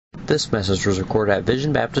This message was recorded at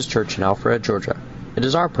Vision Baptist Church in Alpharetta, Georgia. It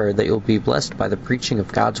is our prayer that you'll be blessed by the preaching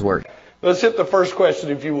of God's Word. Let's hit the first question,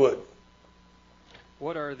 if you would.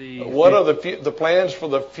 What are the plans for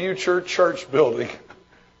the future church building?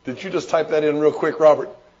 Did you just type that in real quick, Robert?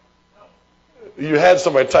 You had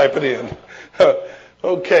somebody type it in.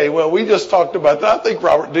 Okay, well, we just talked about that. I think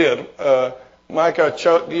Robert did. Micah,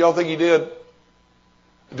 Chuck, do y'all think he did?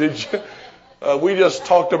 Did you? We just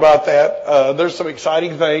talked about that. There's some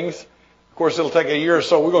exciting things. Of course, it'll take a year or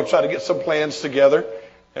so. We're going to try to get some plans together,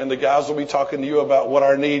 and the guys will be talking to you about what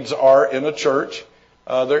our needs are in a church.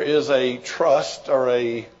 There is a trust or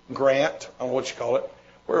a grant, I don't know what you call it.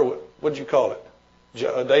 What'd you call it,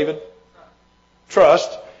 David?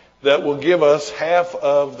 Trust, that will give us half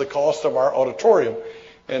of the cost of our auditorium.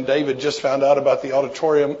 And David just found out about the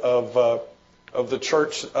auditorium of the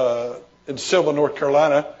church in Sylva, North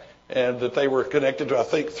Carolina, and that they were connected to, I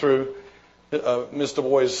think, through Ms. Du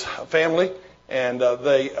Bois' family. And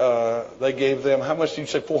they gave them, how much did you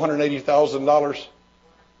say, $480,000?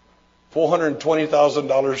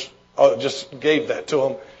 $420,000 just gave that to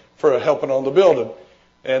them for helping on the building.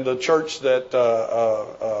 And the church that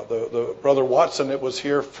the Brother Watson that was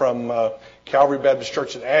here from Calvary Baptist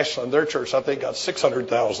Church in Ashland, their church, I think, got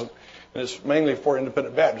 $600,000. And it's mainly for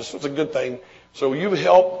independent Baptists. It's a good thing. So you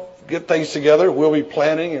help get things together. We'll be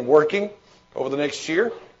planning and working over the next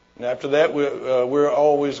year. And after that, we're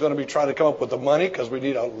always going to be trying to come up with the money because we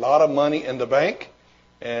need a lot of money in the bank.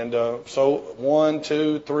 And so 1,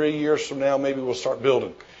 2, 3 years from now, maybe we'll start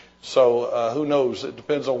building. So who knows? It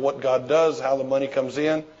depends on what God does, how the money comes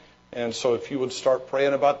in. And so if you would start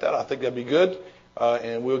praying about that, I think that'd be good.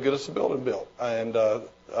 And we'll get us a building built. And I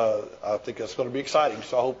think that's going to be exciting.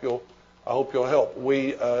 So I hope you'll help.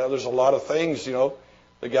 There's a lot of things, you know.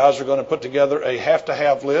 The guys are going to put together a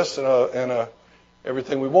have-to-have list and a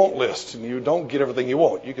everything we want list. And you don't get everything you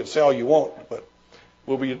want. You can say all you want, but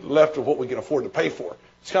we'll be left with what we can afford to pay for.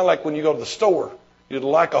 It's kind of like when you go to the store. You'd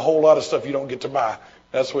like a whole lot of stuff you don't get to buy.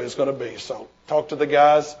 That's the way it's going to be. So talk to the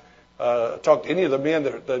guys. Talk to any of the men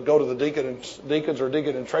that go to the deacons or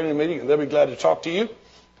deacon and training meeting, and they'll be glad to talk to you.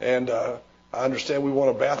 And I understand we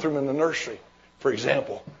want a bathroom in the nursery, for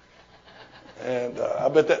example. And I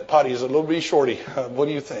bet that potty is a little bit shorty. What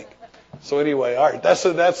do you think? So anyway, all right, that's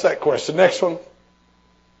that question. Next one.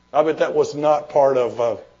 I bet that was not part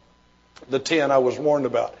of the 10 I was warned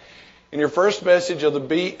about. In your first message of the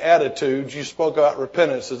Beatitudes, you spoke about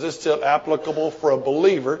repentance. Is this still applicable for a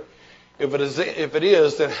believer? If it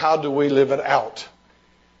is, then how do we live it out?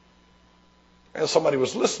 And somebody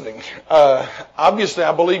was listening. Obviously,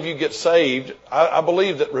 I believe you get saved. I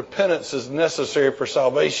believe that repentance is necessary for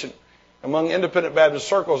salvation. Among independent Baptist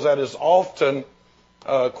circles, that is often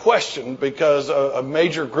questioned because a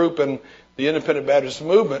major group in the independent Baptist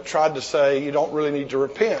movement tried to say you don't really need to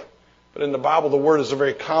repent. But in the Bible, the word is a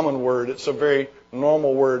very common word. It's a very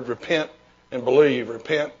normal word, repent and believe.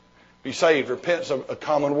 Repent, be saved. Repent's a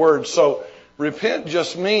common word. So repent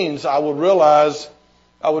just means I would realize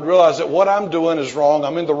that what I'm doing is wrong.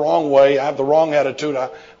 I'm in the wrong way. I have the wrong attitude.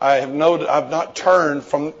 I've not turned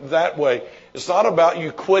from that way. It's not about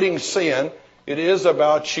you quitting sin. It is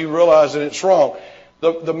about you realizing it's wrong.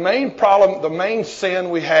 The main problem, the main sin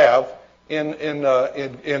we have that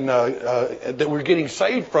we're getting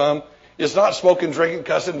saved from is not smoking, drinking,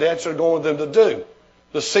 cussing, dancing, or going with them to do.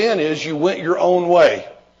 The sin is you went your own way.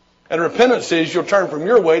 And repentance is you'll turn from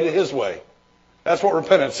your way to His way. That's what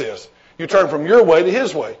repentance is. You turn from your way to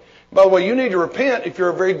His way. By the way, you need to repent if you're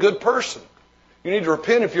a very good person. You need to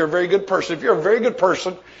repent if you're a very good person. If you're a very good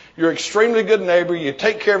person, you're an extremely good neighbor, you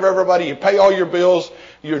take care of everybody, you pay all your bills,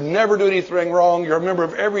 you never do anything wrong, you're a member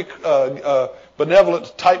of every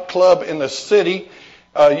benevolent type club in the city,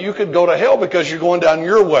 you could go to hell because you're going down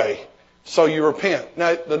your way. So you repent. Now,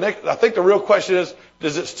 I think the real question is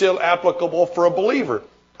it still applicable for a believer?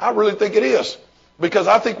 I really think it is. Because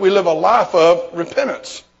I think we live a life of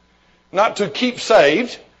repentance. Not to keep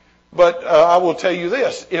saved, but I will tell you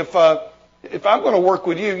this. If I'm going to work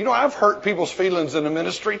with you, you know, I've hurt people's feelings in the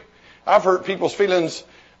ministry. I've hurt people's feelings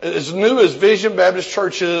as new as Vision Baptist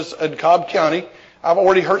Church is in Cobb County. I've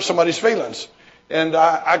already hurt somebody's feelings. And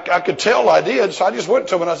I could tell I did, so I just went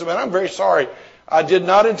to him and I said, man, I'm very sorry. I did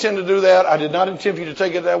not intend to do that. I did not intend for you to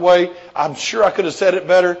take it that way. I'm sure I could have said it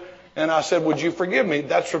better. And I said, would you forgive me?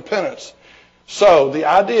 That's repentance. So the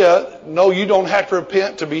idea, no, you don't have to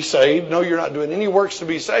repent to be saved. No, you're not doing any works to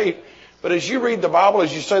be saved. But as you read the Bible,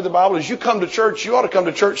 as you say the Bible, as you come to church, you ought to come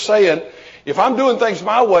to church saying, if I'm doing things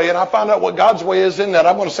my way and I find out what God's way is in that,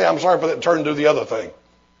 I'm going to say I'm sorry for that and turn and do the other thing.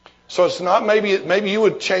 So it's not maybe you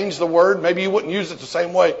would change the word. Maybe you wouldn't use it the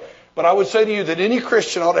same way. But I would say to you that any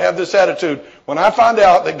Christian ought to have this attitude. When I find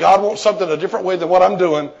out that God wants something a different way than what I'm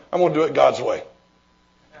doing, I'm going to do it God's way.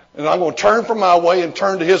 And I'm going to turn from my way and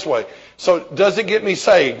turn to His way. So does it get me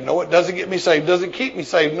saved? No, it doesn't get me saved. Does it keep me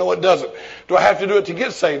saved? No, it doesn't. Do I have to do it to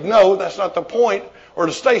get saved? No, that's not the point. Or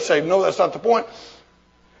to stay saved? No, that's not the point.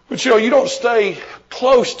 But you don't stay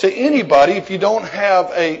close to anybody if you don't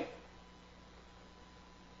have a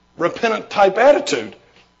repentant type attitude.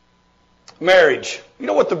 Marriage. You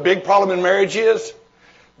know what the big problem in marriage is?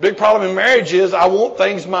 Big problem in marriage is I want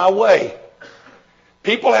things my way.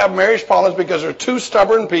 People have marriage problems because they're two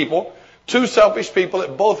stubborn people, two selfish people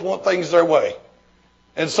that both want things their way.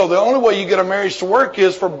 And so the only way you get a marriage to work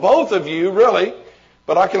is for both of you, really,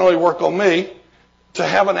 but I can only work on me, to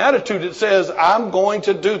have an attitude that says, I'm going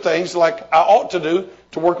to do things like I ought to do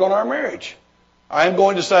to work on our marriage. I am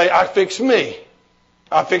going to say, I fix me.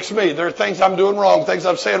 I fix me. There are things I'm doing wrong, things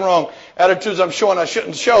I'm saying wrong, attitudes I'm showing I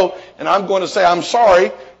shouldn't show, and I'm going to say I'm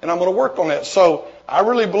sorry, and I'm going to work on that. So I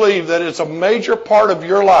really believe that it's a major part of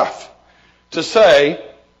your life to say,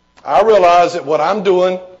 I realize that what I'm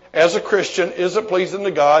doing as a Christian isn't pleasing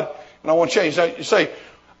to God, and I want to change. Now,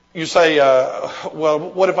 you say, well,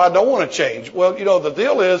 what if I don't want to change? Well, the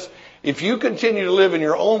deal is, if you continue to live in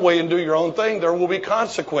your own way and do your own thing, there will be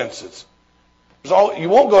consequences. You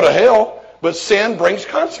won't go to hell, but sin brings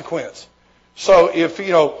consequence. So if,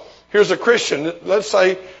 here's a Christian, let's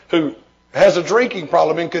say, who has a drinking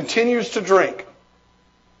problem and continues to drink,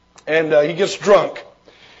 and he gets drunk,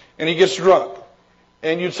 and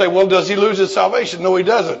you'd say, well, does he lose his salvation? No, he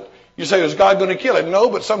doesn't. You say, is God going to kill him? No,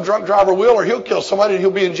 but some drunk driver will, or he'll kill somebody, and he'll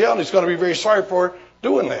be in jail, and he's going to be very sorry for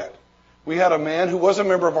doing that. We had a man who was a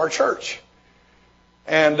member of our church,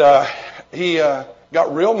 and he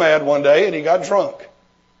got real mad one day, and he got drunk.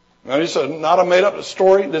 Now, this is not a made-up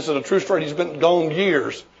story. This is a true story. He's been gone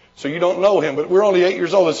years, so you don't know him, but we're only 8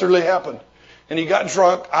 years old. This really happened. And he got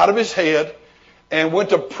drunk out of his head and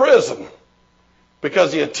went to prison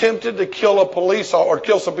because he attempted to kill a police or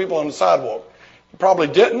kill some people on the sidewalk. He probably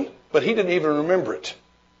didn't, but he didn't even remember it.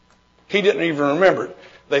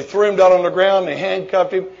 They threw him down on the ground, they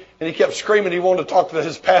handcuffed him, and he kept screaming he wanted to talk to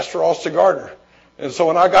his pastor, Austin Gardner. And so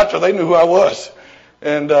when I got there, they knew who I was.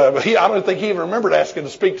 And I don't think he even remembered asking to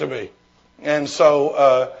speak to me. And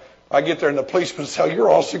so I get there, and the policeman says, "You're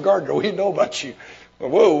Austin Gardner. We know about you."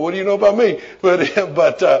 Whoa, what do you know about me?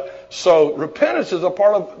 So repentance is a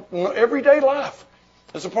part of everyday life.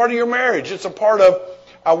 It's a part of your marriage. It's a part of,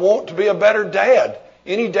 I want to be a better dad.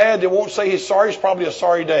 Any dad that won't say he's sorry is probably a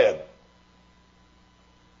sorry dad.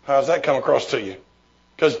 How's that come across to you?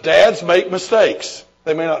 Because dads make mistakes.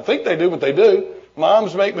 They may not think they do, but they do.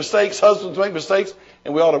 Moms make mistakes. Husbands make mistakes.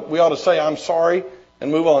 And we ought to say, I'm sorry,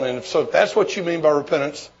 and move on. And so if that's what you mean by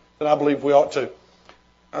repentance, then I believe we ought to.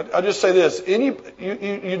 I just say this. You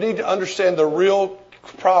need to understand the real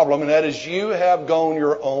problem, and that is you have gone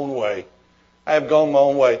your own way. I have gone my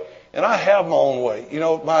own way. And I have my own way.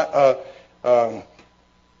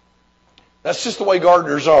 That's just the way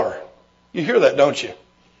gardeners are. You hear that, don't you?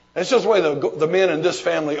 That's just the way the men in this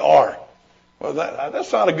family are. Well,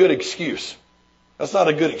 that's not a good excuse. That's not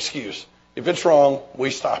a good excuse. If it's wrong,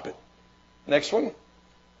 we stop it. Next one.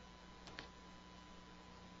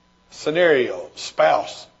 Scenario,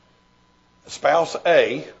 spouse. Spouse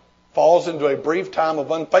A falls into a brief time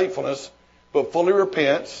of unfaithfulness, but fully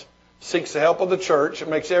repents, seeks the help of the church, and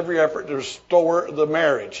makes every effort to restore the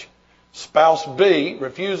marriage. Spouse B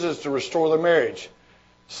refuses to restore the marriage.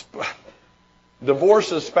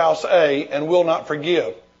 Divorces spouse A and will not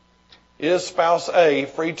forgive. Is spouse A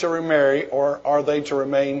free to remarry, or are they to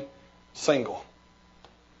remain single?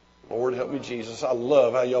 Lord, help me, Jesus. I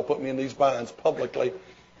love how y'all put me in these binds publicly.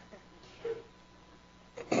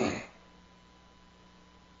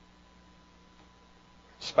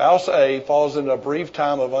 Spouse A falls into a brief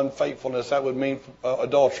time of unfaithfulness. That would mean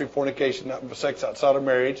adultery, fornication, sex outside of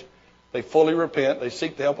marriage. They fully repent. They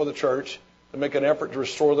seek the help of the church. They make an effort to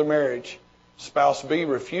restore the marriage. Spouse B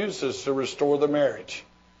refuses to restore the marriage.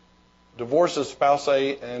 Divorces spouse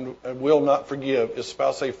A and will not forgive. Is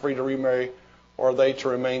spouse A free to remarry, or are they to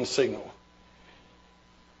remain single?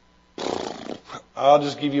 I'll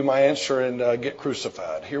just give you my answer and get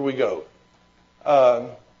crucified. Here we go.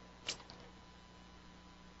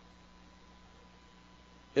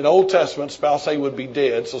 In Old Testament, spouse A would be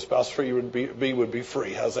dead, so spouse B would be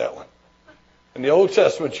free. How's that one? In the Old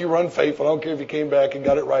Testament, you were unfaithful. I don't care if you came back and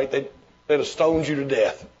got it right. They'd have stoned you to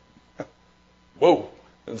death. Whoa.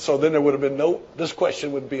 And so then there would have been this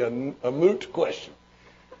question would be a moot question.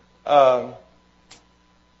 I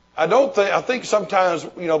think sometimes,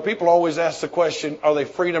 people always ask the question, are they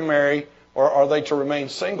free to marry or are they to remain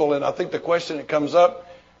single? And I think the question that comes up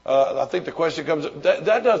I think the question comes,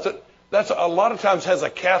 that's a lot of times has a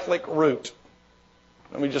Catholic root.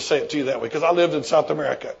 Let me just say it to you that way, because I lived in South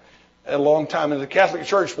America a long time, and the Catholic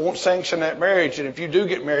Church won't sanction that marriage, and if you do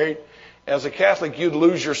get married as a Catholic, you'd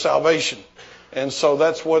lose your salvation. And so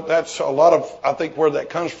that's a lot of, I think, where that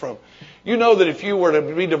comes from. You know that if you were to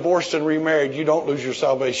be divorced and remarried, you don't lose your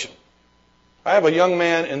salvation. I have a young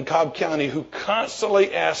man in Cobb County who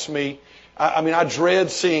constantly asks me, I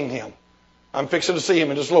dread seeing him. I'm fixing to see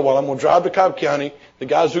him in just a little while. I'm going to drive to Cobb County. The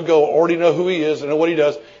guys who go already know who he is and know what he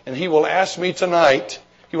does. And he will ask me tonight,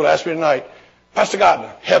 Pastor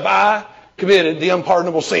Gottner, have I committed the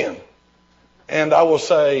unpardonable sin? And I will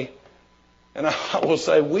say,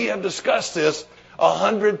 we have discussed this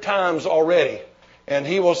 100 times already. And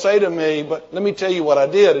he will say to me, but let me tell you what I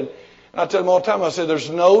did. And I tell him all the time, I say, there's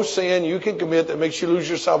no sin you can commit that makes you lose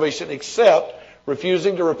your salvation except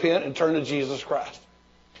refusing to repent and turn to Jesus Christ.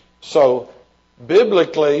 So,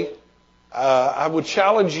 biblically, I would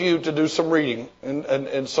challenge you to do some reading.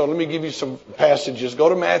 And so let me give you some passages. Go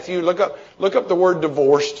to Matthew, look up the word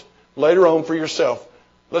divorced later on for yourself.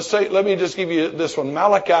 Let me just give you this one.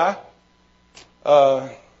 Malachi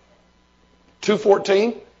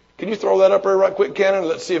 2:14. Can you throw that up there right quick, Cannon?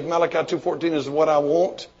 Let's see if Malachi 2:14 is what I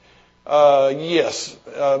want. Yes.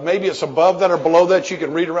 Maybe it's above that or below that. You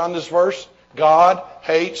can read around this verse. God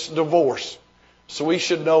hates divorce. So we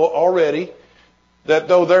should know already that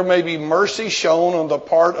though there may be mercy shown on the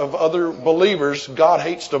part of other believers, God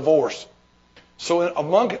hates divorce. So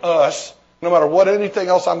among us, no matter what anything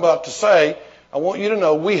else I'm about to say, I want you to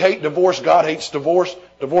know we hate divorce. God hates divorce.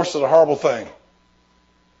 Divorce is a horrible thing.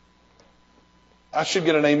 I should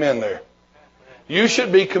get an amen there. You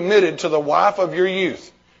should be committed to the wife of your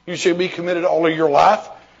youth. You should be committed all of your life,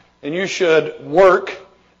 and you should work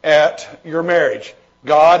at your marriage.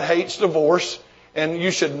 God hates divorce, and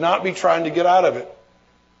you should not be trying to get out of it.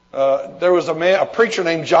 There was a preacher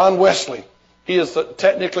named John Wesley. He is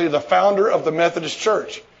technically the founder of the Methodist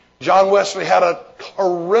Church. John Wesley had a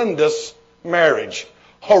horrendous marriage.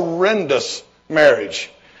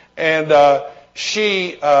 And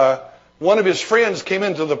one of his friends came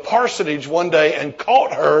into the parsonage one day and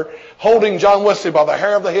caught her holding John Wesley by the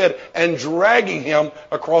hair of the head and dragging him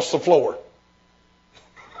across the floor.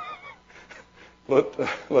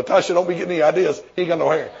 Latasha, don't be getting any ideas. He ain't got no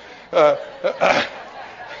hair.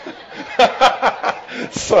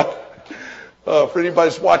 So, for anybody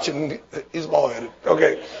that's watching, he's bald-headed.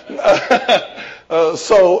 Okay.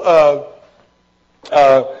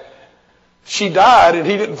 She died, and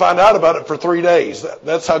he didn't find out about it for 3 days.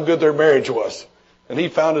 That's how good their marriage was. And he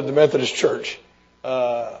founded the Methodist Church.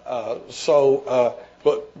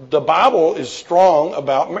 But the Bible is strong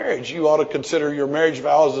about marriage. You ought to consider your marriage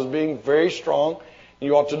vows as being very strong.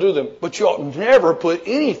 You ought to do them. But you ought never put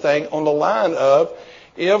anything on the line of,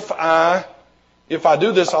 if I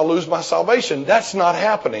do this, I'll lose my salvation. That's not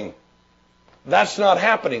happening. That's not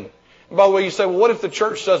happening. And by the way, you say, well, what if the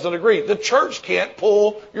church doesn't agree? The church can't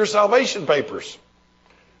pull your salvation papers.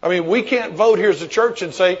 I mean, we can't vote here as a church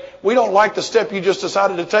and say, we don't like the step you just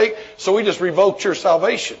decided to take, so we just revoked your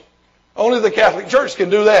salvation. Only the Catholic Church can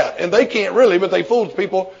do that. And they can't really, but they fooled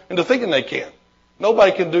people into thinking they can.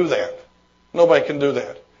 Nobody can do that. Nobody can do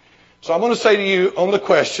that. So I'm going to say to you on the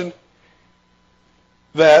question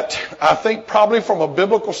that I think probably from a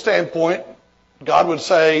biblical standpoint, God would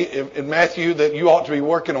say in Matthew that you ought to be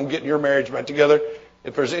working on getting your marriage back together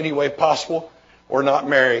if there's any way possible, or not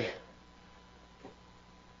marry.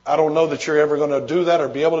 I don't know that you're ever going to do that or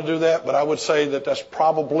be able to do that, but I would say that that's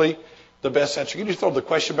probably the best answer. Can you throw the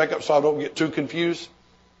question back up so I don't get too confused?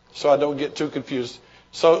 So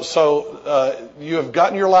you have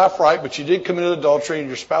gotten your life right, but you did commit adultery, and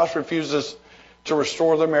your spouse refuses to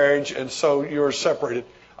restore the marriage, and so you're separated.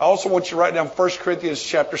 I also want you to write down 1 Corinthians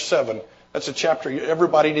chapter 7. That's a chapter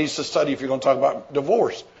everybody needs to study if you're going to talk about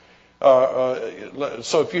divorce.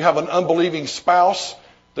 So if you have an unbelieving spouse,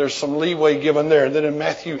 there's some leeway given there. And then in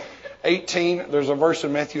Matthew 18, there's a verse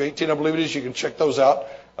in Matthew 18, I believe it is. You can check those out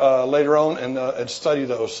later on and study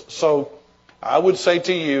those. So I would say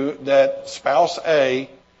to you that spouse A,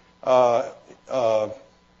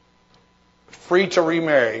 free to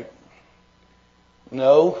remarry.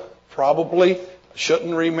 No, probably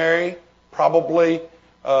shouldn't remarry. Probably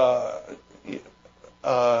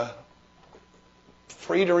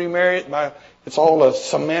free to remarry. It's all a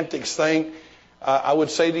semantics thing. I would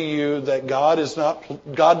say to you that God does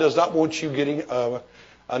not want you getting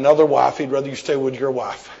another wife. He'd rather you stay with your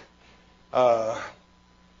wife. But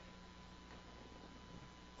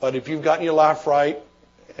if you've gotten your life right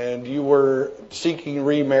and you were seeking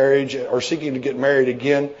remarriage or seeking to get married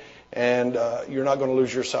again, and you're not going to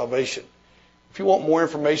lose your salvation. If you want more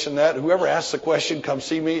information on that, whoever asks the question, come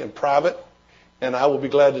see me in private, and I will be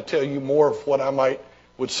glad to tell you more of what I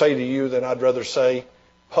would say to you than I'd rather say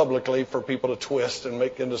publicly for people to twist and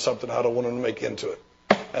make into something I don't want them to make into it.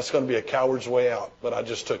 That's going to be a coward's way out, but I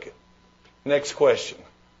just took it. Next question.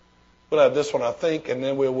 We'll have this one, I think, and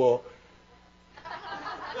then we will.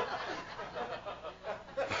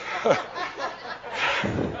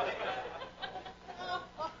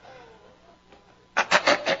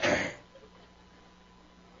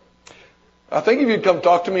 I think if you'd come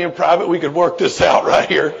talk to me in private, we could work this out right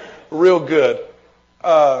here real good.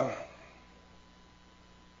 You're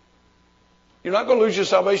not going to lose your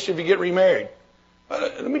salvation if you get remarried.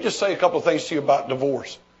 Let me just say a couple of things to you about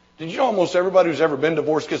divorce. Did you know almost everybody who's ever been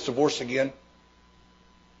divorced gets divorced again?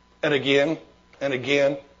 And again, and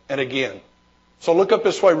again, and again. So look up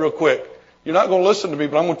this way real quick. You're not going to listen to me,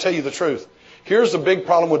 but I'm going to tell you the truth. Here's the big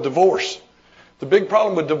problem with divorce. The big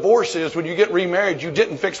problem with divorce is when you get remarried, you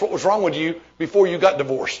didn't fix what was wrong with you before you got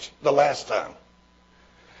divorced the last time.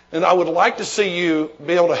 And I would like to see you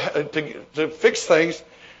be able to fix things.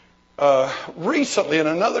 Recently in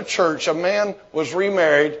another church, a man was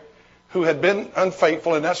remarried who had been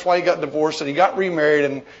unfaithful, and that's why he got divorced, and he got remarried,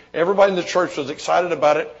 and everybody in the church was excited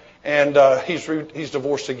about it, and he's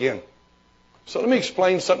divorced again. So let me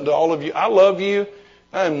explain something to all of you. I love you.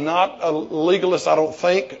 I am not a legalist, I don't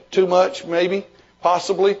think, too much, maybe,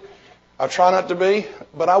 possibly. I try not to be.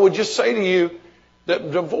 But I would just say to you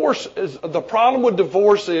that the problem with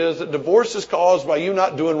divorce is that divorce is caused by you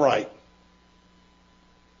not doing right.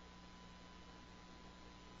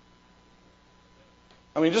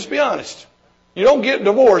 I mean, just be honest. You don't get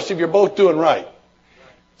divorced if you're both doing right.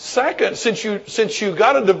 Second, since you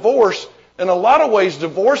got a divorce, in a lot of ways,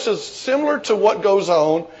 divorce is similar to what goes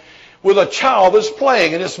on with a child that's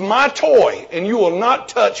playing, and it's my toy, and you will not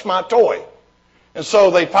touch my toy. And so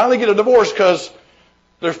they finally get a divorce because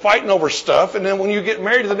they're fighting over stuff, and then when you get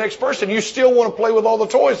married to the next person, you still want to play with all the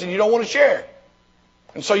toys, and you don't want to share.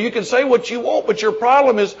 And so you can say what you want, but your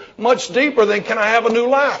problem is much deeper than, can I have a new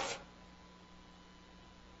life?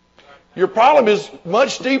 Your problem is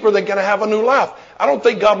much deeper than, can I have a new life? I don't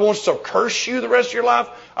think God wants to curse you the rest of your life.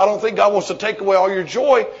 I don't think God wants to take away all your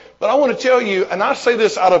joy. But I want to tell you, and I say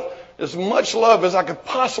this out of as much love as I could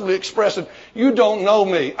possibly express it, you don't know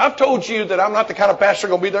me. I've told you that I'm not the kind of pastor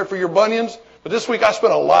going to be there for your bunions, but this week I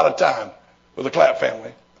spent a lot of time with the Clapp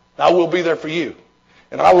family. I will be there for you.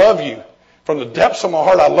 And I love you. From the depths of my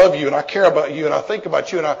heart, I love you, and I care about you, and I think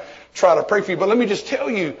about you, and I try to pray for you. But let me just tell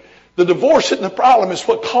you, the divorce isn't the problem. It's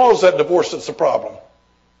what caused that divorce that's the problem.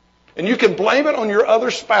 And you can blame it on your other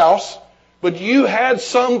spouse, but you had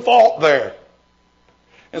some fault there.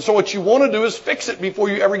 And so what you want to do is fix it before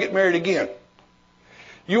you ever get married again.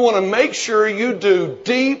 You want to make sure you do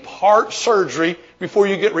deep heart surgery before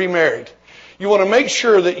you get remarried. You want to make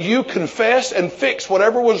sure that you confess and fix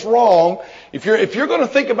whatever was wrong. If you're going to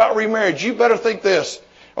think about remarriage, you better think this.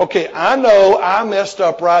 Okay, I know I messed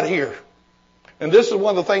up right here. And this is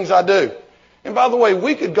one of the things I do. And by the way,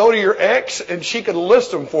 we could go to your ex and she could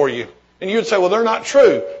list them for you. And you'd say, well, they're not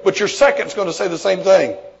true. But your second's going to say the same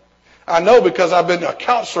thing. I know because I've been a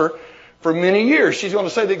counselor for many years. She's going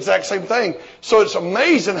to say the exact same thing. So it's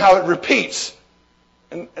amazing how it repeats.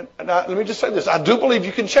 And let me just say this. I do believe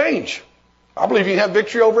you can change. I believe you can have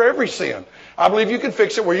victory over every sin. I believe you can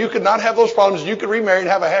fix it where you could not have those problems and you could remarry and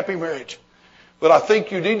have a happy marriage. But I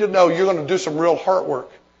think you need to know you're going to do some real heart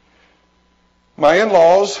work. My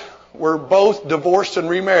in-laws were both divorced and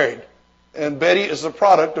remarried. And Betty is the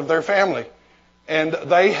product of their family. And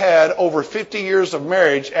they had over 50 years of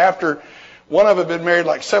marriage after one of them had been married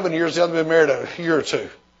like 7 years, the other had been married a year or two.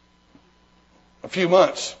 A few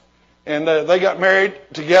months. And they got married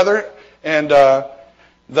together, and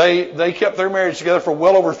they kept their marriage together for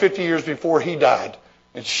well over 50 years before he died.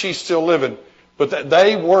 And she's still living. But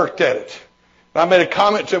they worked at it. And I made a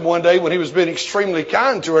comment to him one day when he was being extremely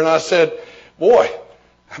kind to her, and I said, boy,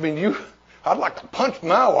 I mean, I'd like to punch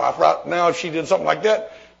my wife right now if she did something like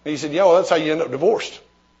that. And he said, yeah, well, that's how you end up divorced.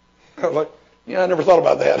 I was like, yeah, I never thought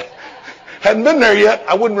about that. Hadn't been there yet.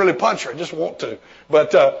 I wouldn't really punch her. I just want to.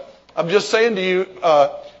 But I'm just saying to you,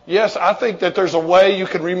 yes, I think that there's a way you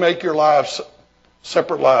can remake your lives,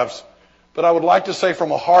 separate lives. But I would like to say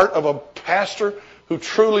from a heart of a pastor who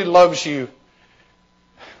truly loves you,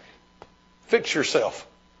 fix yourself.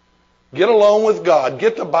 Get alone with God.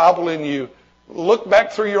 Get the Bible in you. Look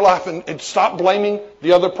back through your life and stop blaming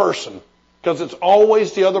the other person. Because it's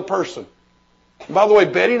always the other person. And by the way,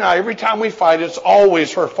 Betty and I, every time we fight, it's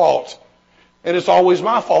always her fault. And it's always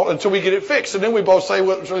my fault until we get it fixed. And then we both say,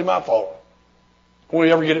 well, it was really my fault when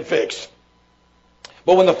we ever get it fixed.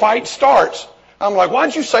 But when the fight starts, I'm like,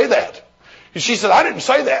 why'd you say that? And she said, I didn't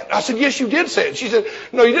say that. I said, yes, you did say it. She said,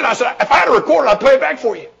 no, you didn't. I said, if I had a recorder, I'd play it back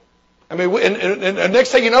for you. I mean, and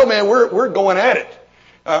next thing you know, man, we're going at it.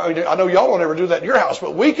 I know y'all don't ever do that in your house,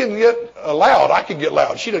 but we can get loud. I can get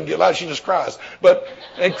loud. She doesn't get loud. She just cries.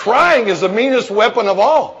 And crying is the meanest weapon of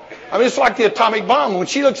all. I mean, it's like the atomic bomb. When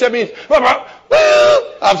she looks at me,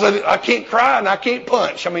 I said, I can't cry and I can't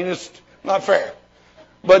punch. I mean, it's not fair.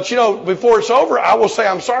 But, before it's over, I will say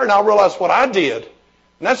I'm sorry and I'll realize what I did.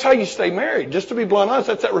 And that's how you stay married. Just to be blunt honest,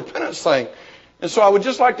 that's that repentance thing. And so I would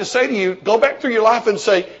just like to say to you, go back through your life and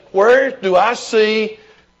say, where do I see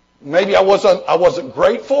maybe I wasn't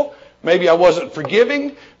grateful, maybe I wasn't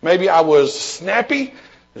forgiving, maybe I was snippy,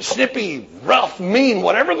 rough, mean,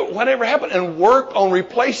 whatever happened, and work on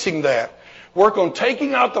replacing that. Work on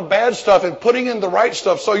taking out the bad stuff and putting in the right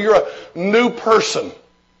stuff so you're a new person.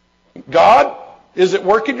 God is at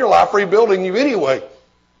work in your life rebuilding you anyway.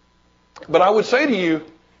 But I would say to you,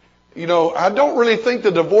 I don't really think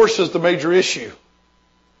the divorce is the major issue.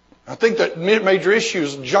 I think that major issue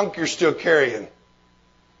is junk you're still carrying.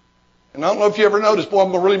 And I don't know if you ever noticed, boy,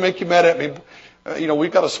 I'm going to really make you mad at me.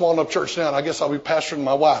 We've got a small enough church now, and I guess I'll be pastoring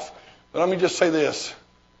my wife. But let me just say this.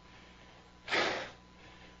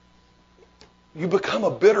 You become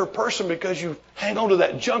a bitter person because you hang on to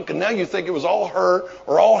that junk, and now you think it was all her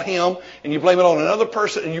or all him, and you blame it on another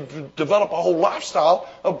person, and you develop a whole lifestyle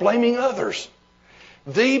of blaming others.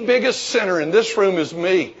 The biggest sinner in this room is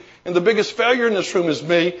me. And the biggest failure in this room is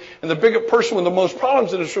me. And the biggest person with the most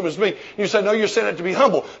problems in this room is me. And you say, no, you're saying it to be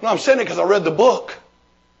humble. No, I'm saying it because I read the book.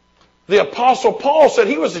 The Apostle Paul said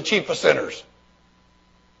he was the chief of sinners.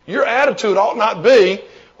 Your attitude ought not be,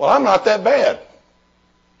 well, I'm not that bad.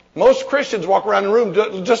 Most Christians walk around the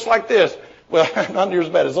room just like this. Well, I'm not near as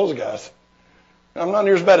bad as those guys. I'm not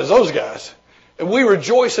near as bad as those guys. And we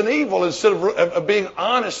rejoice in evil instead of being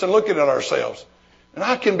honest and looking at ourselves. And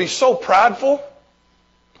I can be so prideful.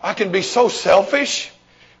 I can be so selfish.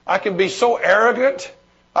 I can be so arrogant.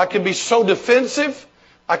 I can be so defensive.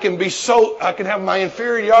 I can have my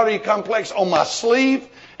inferiority complex on my sleeve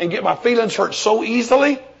and get my feelings hurt so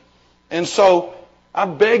easily. And so I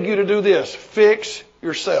beg you to do this. Fix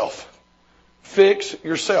yourself. Fix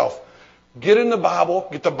yourself. Get in the Bible.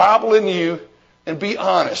 Get the Bible in you and be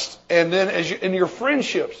honest. And then in your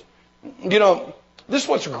friendships, this is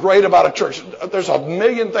what's great about a church. There's a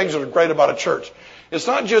million things that are great about a church. It's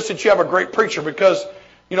not just that you have a great preacher because,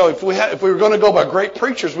 if we were going to go by great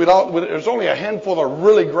preachers, there's only a handful of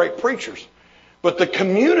really great preachers. But the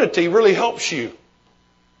community really helps you.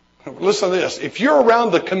 Listen to this. If you're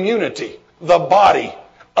around the community, the body,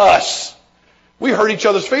 us, we hurt each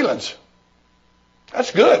other's feelings.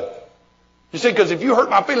 That's good. You see, because if you hurt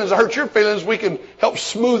my feelings, I hurt your feelings, we can help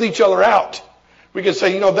smooth each other out. We can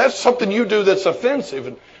say, that's something you do that's offensive,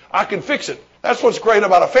 and I can fix it. That's what's great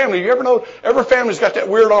about a family. You ever know every family's got that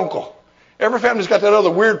weird uncle. Every family's got that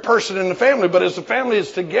other weird person in the family. But as the family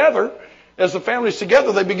is together,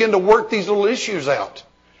 they begin to work these little issues out.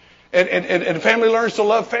 And family learns to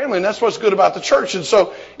love family. And that's what's good about the church. And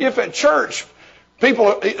so if at church,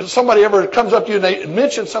 somebody ever comes up to you and they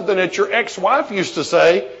mention something that your ex-wife used to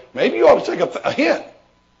say, maybe you ought to take a hint.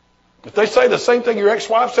 If they say the same thing your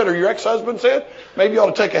ex-wife said or your ex-husband said, maybe you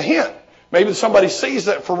ought to take a hint. Maybe somebody sees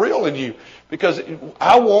that for real in you. Because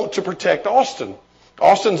I want to protect Austin.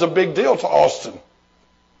 Austin's a big deal to Austin.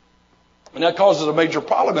 And that causes a major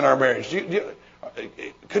problem in our marriage.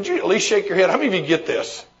 Could you at least shake your head? How many of you get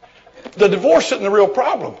this? The divorce isn't the real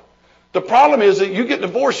problem. The problem is that you get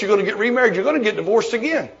divorced, you're going to get remarried, you're going to get divorced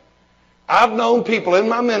again. I've known people in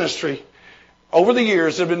my ministry over the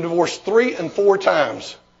years that have been divorced 3 and 4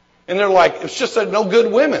 times. And they're like, it's just that no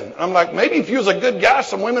good women. I'm like, maybe if you was a good guy,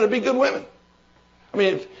 some women would be good women. I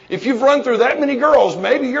mean, if you've run through that many girls,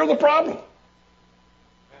 maybe you're the problem.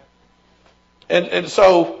 And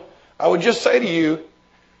so I would just say to you,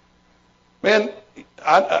 man,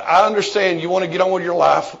 I understand you want to get on with your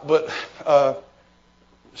life, but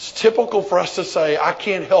it's typical for us to say, I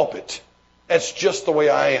can't help it. That's just the way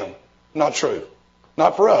I am. Not true.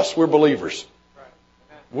 Not for us. We're believers.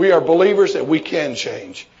 We are believers that we can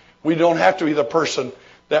change. We don't have to be that person.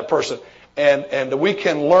 And we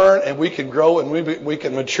can learn and we can grow and we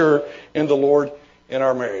can mature in the Lord in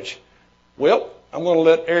our marriage. Well, I'm going to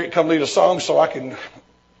let Eric come lead a song so I can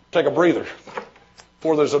take a breather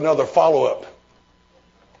before there's another follow-up.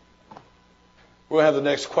 We'll have the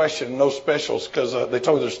next question, no specials, because they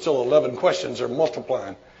told me there's still 11 questions. They're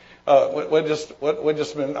multiplying. Wait just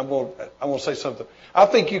a minute. I'm going to say something. I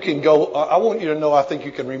think you can go. I want you to know I think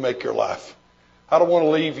you can remake your life. I don't want to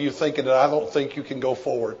leave you thinking that I don't think you can go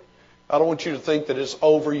forward. I don't want you to think that it's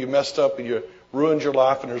over, you messed up, and you ruined your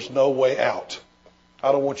life, and there's no way out.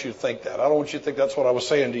 I don't want you to think that. I don't want you to think that's what I was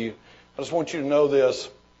saying to you. I just want you to know this.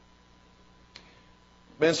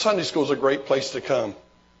 Man, Sunday school is a great place to come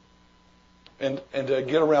and to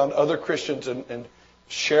get around other Christians and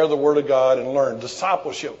share the Word of God and learn.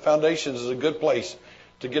 Discipleship Foundations is a good place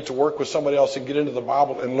to get to work with somebody else and get into the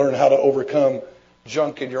Bible and learn how to overcome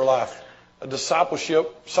junk in your life. A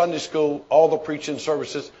discipleship, Sunday school, all the preaching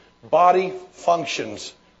services, body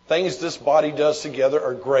functions, things this body does together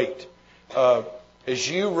are great. As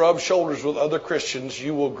you rub shoulders with other Christians,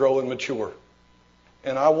 you will grow and mature.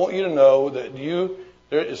 And I want you to know that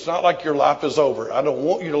it's not like your life is over. I don't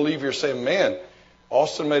want you to leave here saying, man,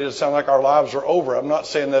 Austin made it sound like our lives are over. I'm not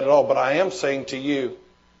saying that at all, but I am saying to you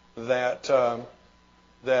that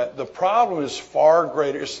that the problem is far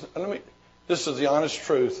greater. This is the honest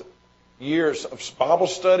truth. Years of Bible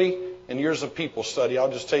study and years of people study,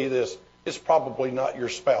 I'll just tell you this, it's probably not your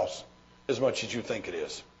spouse as much as you think it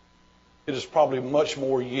is. It is probably much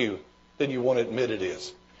more you than you want to admit it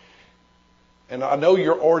is. And I know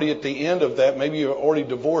you're already at the end of that. Maybe you're already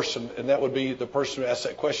divorced, and that would be the person who asked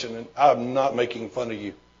that question. And I'm not making fun of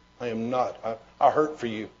you. I am not. I hurt for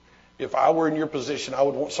you. If I were in your position, I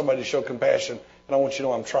would want somebody to show compassion, and I want you to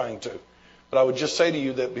know I'm trying to. But I would just say to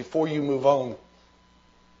you that before you move on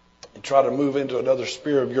and try to move into another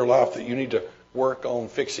sphere of your life, that you need to work on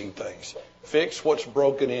fixing things. Fix what's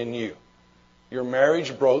broken in you. Your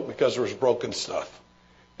marriage broke because there was broken stuff.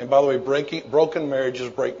 And by the way, broken marriages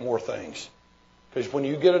break more things. Because when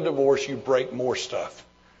you get a divorce, you break more stuff.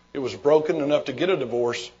 It was broken enough to get a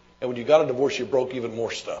divorce, and when you got a divorce, you broke even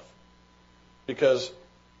more stuff. Because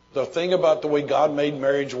the thing about the way God made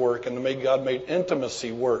marriage work and the way God made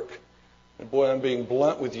intimacy work, and boy, I'm being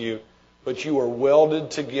blunt with you, but you are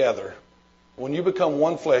welded together. When you become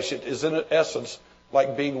one flesh, it is in essence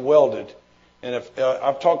like being welded. And if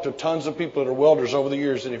I've talked to tons of people that are welders over the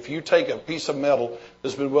years, and if you take a piece of metal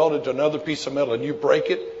that's been welded to another piece of metal and you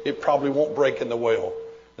break it, it probably won't break in the weld.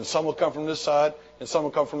 And some will come from this side, and some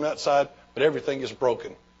will come from that side, but everything is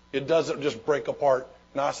broken. It doesn't just break apart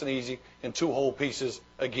nice and easy in two whole pieces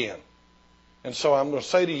again. And so I'm going to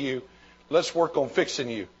say to you, let's work on fixing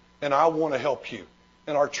you. And I want to help you.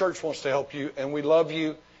 And our church wants to help you, and we love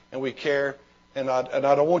you, and we care. And I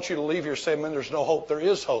don't want you to leave here saying, man, there's no hope. There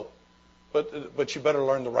is hope. But you better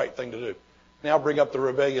learn the right thing to do. Now bring up the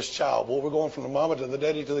rebellious child. Well, we're going from the mama to the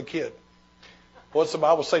daddy to the kid. What's the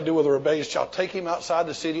Bible say do with a rebellious child? Take him outside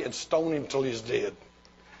the city and stone him till he's dead.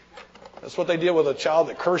 That's what they did with a child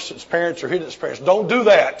that cursed his parents or hit his parents. Don't do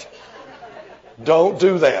that. Don't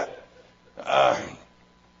do that.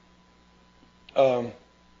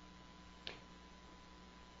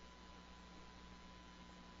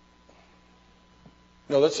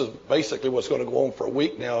 No, this is basically what's going to go on for a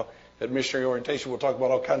week now. At missionary orientation, we'll talk about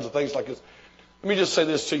all kinds of things like this. Let me just say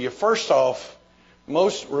this to you. First off,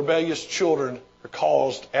 most rebellious children are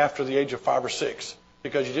caused after the age of 5 or 6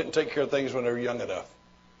 because you didn't take care of things when they were young enough.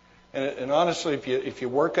 And honestly, if you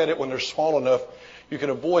work at it when they're small enough, you can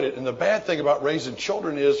avoid it. And the bad thing about raising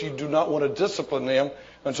children is you do not want to discipline them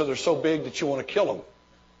until they're so big that you want to kill them.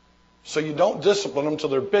 So you don't discipline them until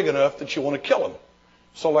they're big enough that you want to kill them.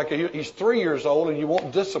 So like he's 3 years old and you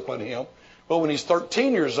won't discipline him. But when he's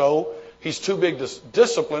 13 years old, he's too big to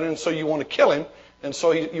discipline, and so you want to kill him, and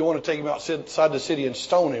so you want to take him outside the city and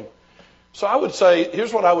stone him. So I would say,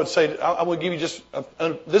 here's what I would say. I would give you just,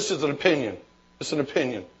 this is an opinion. It's an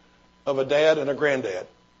opinion of a dad and a granddad.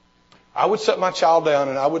 I would set my child down,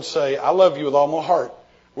 and I would say, I love you with all my heart.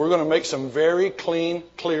 We're going to make some very clean,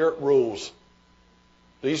 clear rules.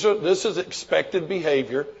 This is expected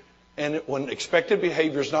behavior, and when expected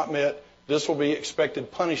behavior is not met, this will be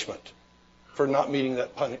expected punishment for not meeting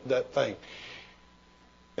that thing.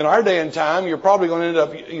 In our day and time, you're probably going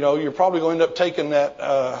to end up taking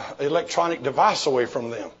that electronic device away from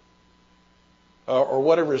them, or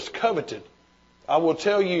whatever is coveted. I will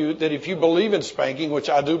tell you that if you believe in spanking, which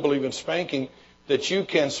I do believe in spanking, that you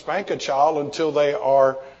can spank a child until they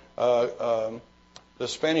are, the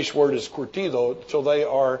Spanish word is curtido, until they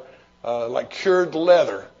are like cured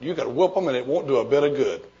leather. You can whoop them and it won't do a bit of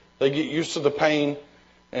good. They get used to the pain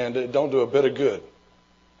and it don't do a bit of good.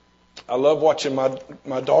 I love watching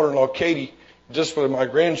my daughter-in-law, Katie, discipline my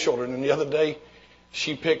grandchildren. And the other day,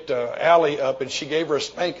 she picked Allie up and she gave her a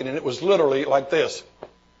spanking, and it was literally like this.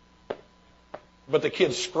 But the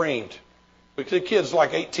kid screamed. Because the kid's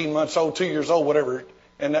like 18 months old, 2 years old, whatever.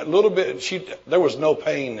 And that little bit, there was no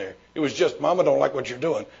pain there. It was just, Mama don't like what you're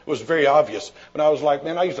doing. It was very obvious. And I was like,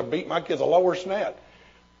 man, I used to beat my kids a lot worse than that.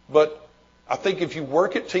 But I think if you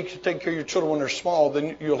work it, take care of your children when they're small,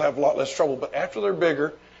 then you'll have a lot less trouble. But after they're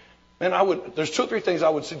bigger, Man, there's 2 or 3 things I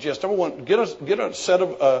would suggest. Number one, get a set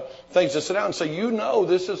of things to sit down and say,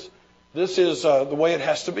 this is the way it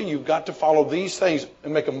has to be. You've got to follow these things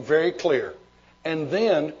and make them very clear. And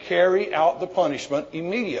then carry out the punishment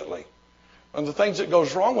immediately. One of the things that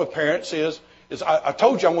goes wrong with parents is I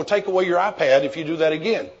told you I'm going to take away your iPad if you do that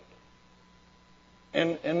again.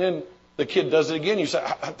 And then the kid does it again. You say,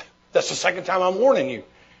 that's the second time I'm warning you.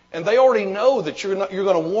 And they already know that you're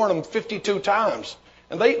going to warn them 52 times.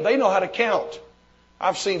 And they know how to count.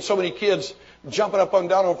 I've seen so many kids jumping up and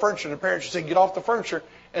down on furniture, and the parents say, get off the furniture.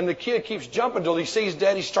 And the kid keeps jumping until he sees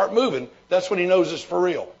Daddy start moving. That's when he knows it's for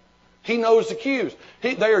real. He knows the cues.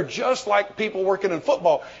 They are just like people working in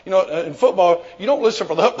football. In football, you don't listen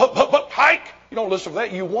for the hike. You don't listen for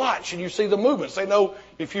that. You watch and you see the movements. They know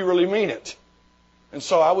if you really mean it. And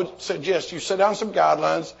so I would suggest you set down some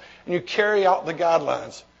guidelines and you carry out the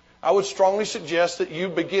guidelines. I would strongly suggest that you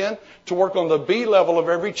begin to work on the B level of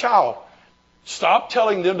every child. Stop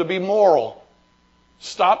telling them to be moral.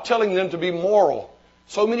 Stop telling them to be moral.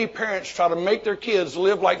 So many parents try to make their kids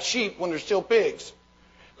live like sheep when they're still pigs.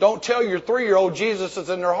 Don't tell your 3-year-old Jesus is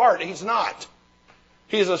in their heart. He's not.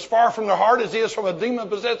 He is as far from their heart as he is from a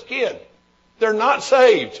demon-possessed kid. They're not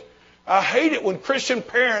saved. I hate it when Christian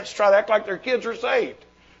parents try to act like their kids are saved.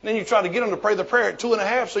 And then you try to get them to pray the prayer at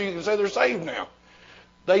 2.5 so you can say they're saved now.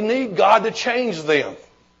 They need God to change them.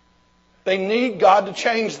 They need God to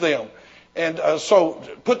change them. And so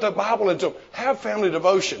put the Bible into them. Have family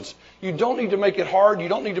devotions. You don't need to make it hard. You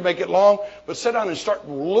don't need to make it long. But sit down and start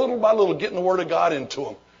little by little getting the Word of God into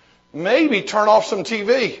them. Maybe turn off some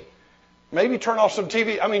TV. Maybe turn off some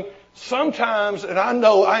TV. I mean, sometimes, and I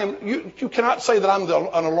know you cannot say that I'm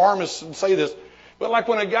an alarmist and say this, but like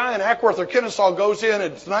when a guy in Ackworth or Kennesaw goes in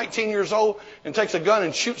at 19 years old and takes a gun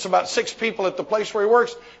and shoots about 6 people at the place where he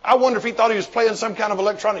works, I wonder if he thought he was playing some kind of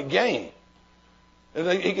electronic game.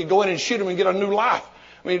 And he could go in and shoot him and get a new life.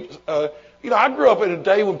 I mean, I grew up in a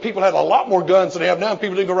day when people had a lot more guns than they have now, and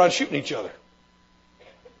people didn't go around shooting each other.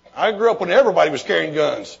 I grew up when everybody was carrying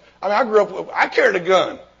guns. I mean, I carried a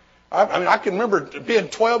gun. I can remember being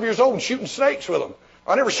 12 years old and shooting snakes with them.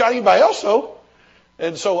 I never shot anybody else, though.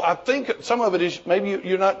 And so I think some of it is maybe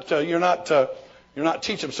you're not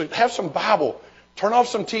teaching them. So have some Bible. Turn off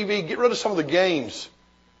some TV. Get rid of some of the games.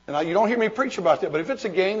 And you don't hear me preach about that, but if it's a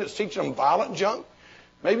game that's teaching them violent junk,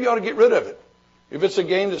 maybe you ought to get rid of it. If it's a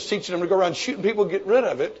game that's teaching them to go around shooting people, get rid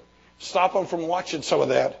of it. Stop them from watching some of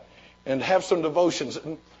that and have some devotions.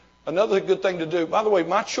 And another good thing to do, by the way,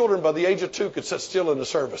 my children by the age of 2 could sit still in the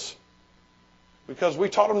service because we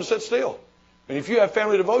taught them to sit still. And if you have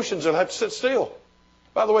family devotions, they'll have to sit still.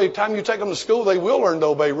 By the way, the time you take them to school, they will learn to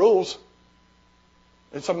obey rules.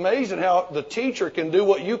 It's amazing how the teacher can do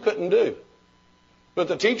what you couldn't do. But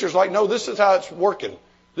the teacher's like, no, this is how it's working.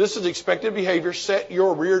 This is expected behavior. Set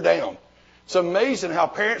your rear down. It's amazing how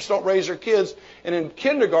parents don't raise their kids. And in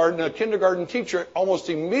kindergarten, a kindergarten teacher almost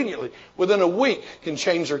immediately, within a week, can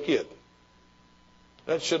change their kid.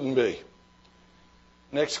 That shouldn't be.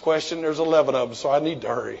 Next question, there's 11 of them, so I need to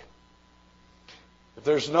hurry. If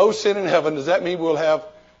there's no sin in heaven, does that mean we'll have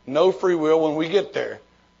no free will when we get there?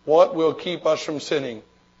 What will keep us from sinning?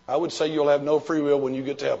 I would say you'll have no free will when you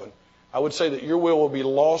get to heaven. I would say that your will be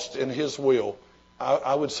lost in His will.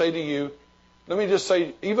 I would say to you, let me just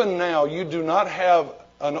say, even now, you do not have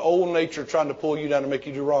an old nature trying to pull you down and make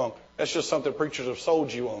you do wrong. That's just something preachers have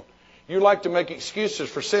sold you on. You like to make excuses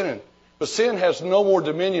for sinning, but sin has no more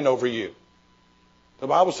dominion over you. The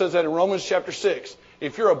Bible says that in Romans chapter 6.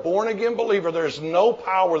 If you're a born-again believer, there's no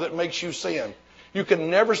power that makes you sin. You can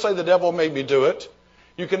never say the devil made me do it.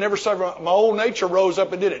 You can never say my old nature rose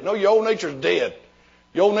up and did it. No, your old nature's dead.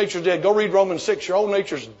 Your old nature's dead. Go read Romans 6. Your old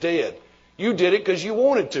nature's dead. You did it because you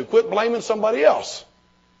wanted to. Quit blaming somebody else.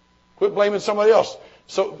 Quit blaming somebody else.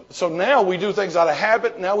 So now we do things out of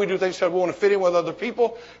habit. Now we do things because we want to fit in with other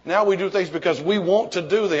people. Now we do things because we want to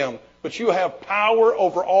do them. But you have power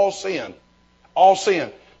over all sin. All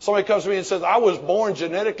sin. Somebody comes to me and says, I was born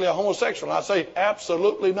genetically a homosexual. And I say,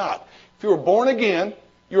 absolutely not. If you were born again,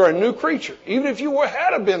 you're a new creature. Even if you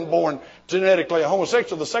had been born genetically a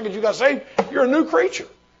homosexual, the second you got saved, you're a new creature.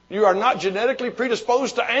 You are not genetically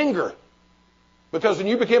predisposed to anger. Because when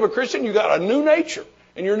you became a Christian, you got a new nature.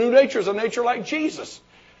 And your new nature is a nature like Jesus.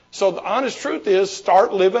 So the honest truth is,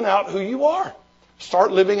 start living out who you are.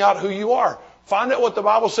 Start living out who you are. Find out what the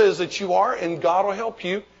Bible says that you are, and God will help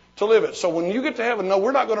you to live it. So when you get to heaven, no,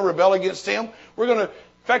 we're not going to rebel against Him. We're going to...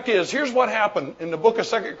 Fact is, here's what happened in the book of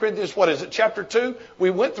 2 Corinthians, what is it, chapter 2? We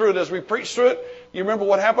went through it as we preached through it. You remember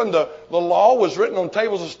what happened? The law was written on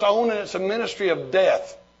tables of stone, and it's a ministry of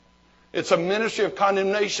death. It's a ministry of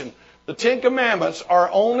condemnation. The 10 Commandments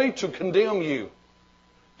are only to condemn you.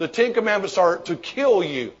 The Ten Commandments are to kill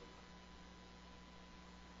you.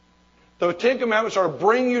 The Ten Commandments are to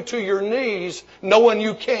bring you to your knees knowing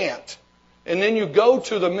you can't. And then you go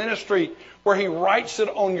to the ministry where He writes it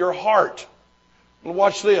on your heart.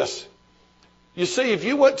 Watch this. You see, if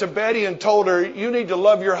you went to Betty and told her, you need to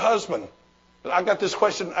love your husband. I got this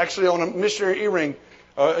question actually on a missionary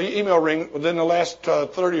email ring within the last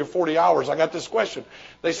 30 or 40 hours. I got this question.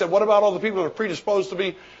 They said, what about all the people that are predisposed to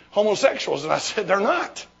be homosexuals? And I said, they're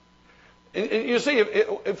not. And you see,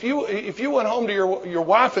 if you went home to your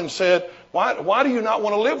wife and said, why do you not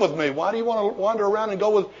want to live with me? Why do you want to wander around and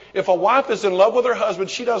go with... If a wife is in love with her husband,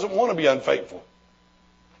 she doesn't want to be unfaithful.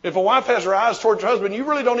 If a wife has her eyes towards her husband, you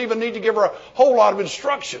really don't even need to give her a whole lot of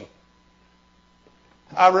instruction.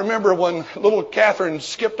 I remember when little Catherine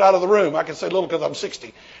skipped out of the room. I can say little because I'm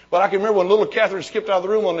 60. But I can remember when little Catherine skipped out of the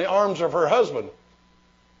room on the arms of her husband.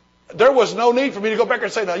 There was no need for me to go back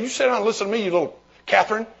and say, now you sit down and listen to me, you little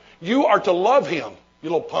Catherine. You are to love him,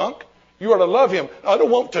 you little punk. You are to love him. I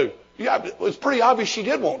don't want to. Yeah, it's pretty obvious she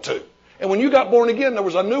did want to. And when you got born again, there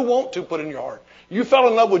was a new want to put in your heart. You fell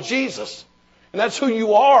in love with Jesus. And that's who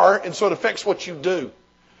you are, and so it affects what you do.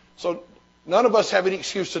 So none of us have any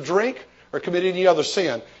excuse to drink or commit any other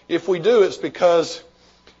sin. If we do, it's because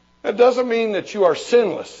that doesn't mean that you are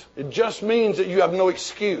sinless. It just means that you have no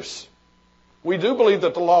excuse. We do believe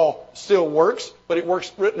that the law still works, but it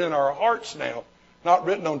works written in our hearts now, not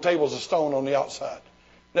written on tables of stone on the outside.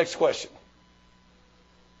 Next question.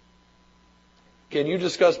 Can you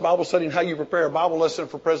discuss Bible study and how you prepare a Bible lesson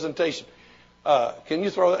for presentation? Can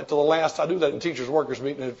you throw that to the last? I do that in teachers' workers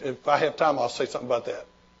meeting. If I have time, I'll say something about that.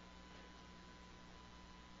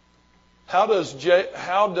 How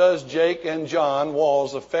does Jake and John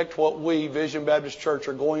Walls affect what we, Vision Baptist Church,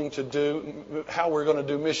 are going to do, how we're going to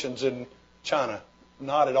do missions in China?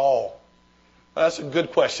 Not at all. That's a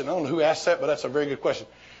good question. I don't know who asked that, but that's a very good question.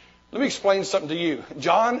 Let me explain something to you.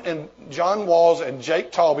 John Walls and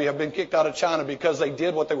Jake Talby have been kicked out of China because they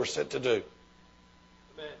did what they were sent to do.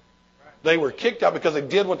 They were kicked out because they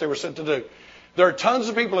did what they were sent to do. There are tons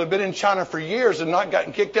of people that have been in China for years and not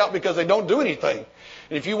gotten kicked out because they don't do anything.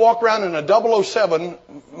 And if you walk around in a 007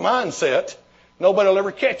 mindset, nobody will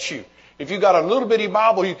ever catch you. If you got a little bitty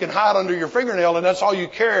Bible you can hide under your fingernail and that's all you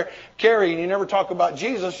carry and you never talk about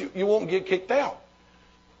Jesus, you won't get kicked out.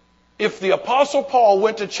 If the Apostle Paul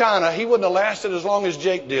went to China, he wouldn't have lasted as long as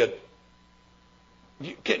Jake did.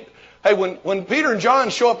 Hey, when Peter and John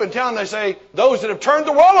show up in town, they say, those that have turned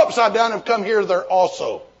the world upside down have come here there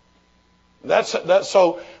also. That's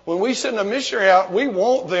so when we send a missionary out, we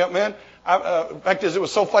want them, man. In fact, it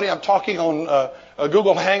was so funny. I'm talking on a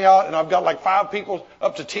Google Hangout, and I've got like 5 people,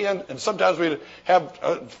 up to 10, and sometimes we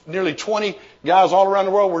have nearly 20 guys all around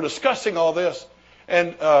the world. We're discussing all this,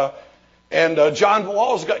 and John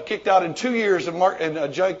Walls got kicked out in 2 years,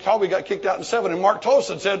 and Jake Talby got kicked out in 7. And Mark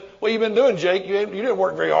Tolson said, "What have you been doing, Jake? You didn't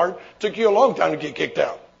work very hard. It took you a long time to get kicked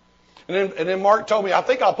out." And then Mark told me, "I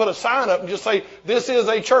think I'll put a sign up and just say, 'This is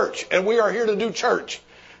a church, and we are here to do church.'"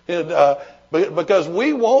 Because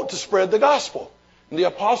we want to spread the gospel. And the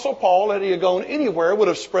Apostle Paul, had he gone anywhere, would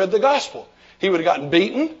have spread the gospel. He would have gotten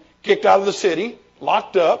beaten, kicked out of the city,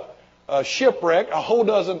 locked up, shipwrecked, a whole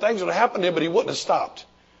dozen things would have happened to him, but he wouldn't have stopped.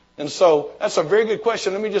 And so that's a very good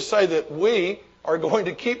question. Let me just say that we are going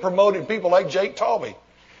to keep promoting people like Jake Talby.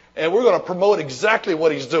 And we're going to promote exactly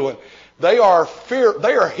what he's doing. They are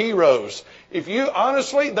heroes.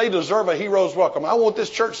 Honestly, they deserve a hero's welcome. I want this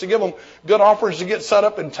church to give them good offerings to get set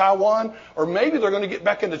up in Taiwan, or maybe they're going to get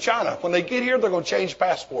back into China. When they get here, they're going to change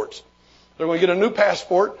passports. They're going to get a new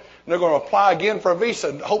passport, and they're going to apply again for a visa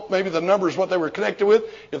and hope maybe the number is what they were connected with.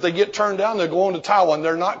 If they get turned down, they're going to Taiwan.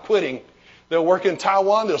 They're not quitting. They'll work in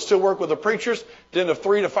Taiwan. They'll still work with the preachers. Then in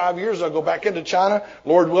 3 to 5 years, they'll go back into China,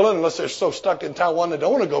 Lord willing, unless they're so stuck in Taiwan they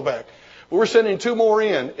don't want to go back. We're sending 2 more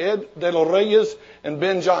in, Ed De Los Reyes and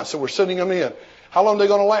Ben Johnson. We're sending them in. How long are they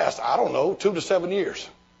going to last? I don't know, 2 to 7 years.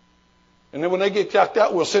 And then when they get kicked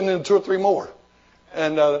out, we'll send in 2 or 3 more.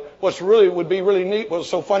 And would be really neat, was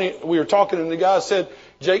so funny, we were talking and the guy said,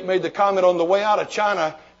 Jake made the comment on the way out of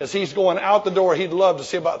China, as he's going out the door, he'd love to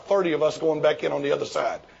see about 30 of us going back in on the other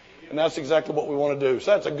side. And that's exactly what we want to do.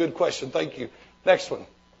 So that's a good question. Thank you. Next one.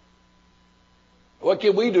 What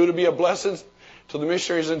can we do to be a blessing to the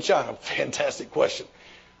missionaries in China? Fantastic question.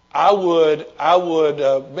 I'd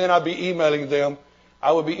be emailing them.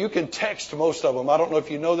 You can text most of them. I don't know if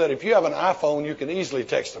you know that. If you have an iPhone, you can easily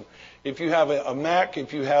text them. If you have a Mac,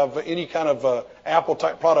 if you have any kind of Apple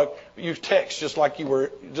type product, you text just like you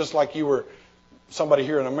were somebody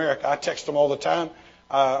here in America. I text them all the time.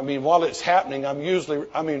 While it's happening,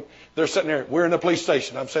 they're sitting there. We're in the police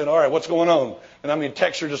station. I'm saying, all right, what's going on? And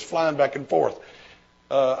texts are just flying back and forth.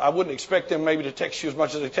 I wouldn't expect them maybe to text you as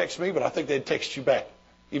much as they text me, but I think they'd text you back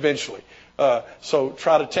eventually. So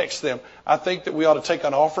try to text them. I think that we ought to take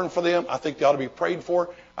an offering for them. I think they ought to be prayed for.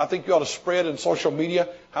 I think you ought to spread in social media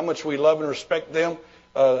how much we love and respect them.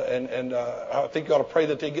 I think you ought to pray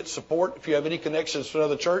that they get support. If you have any connections to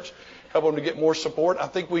another church, help them to get more support. I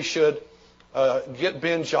think we should get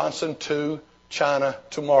Ben Johnson to China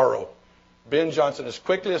tomorrow. Ben Johnson, as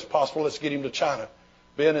quickly as possible, let's get him to China.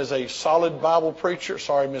 Ben is a solid Bible preacher.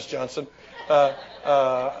 Sorry, Miss Johnson. He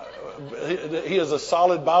is a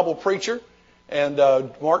solid Bible preacher. And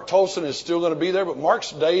Mark Tolson is still going to be there, but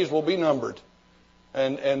Mark's days will be numbered.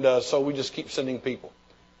 So we just keep sending people.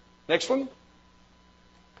 Next one.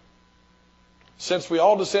 Since we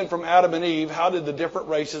all descend from Adam and Eve, how did the different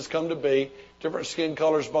races come to be? Different skin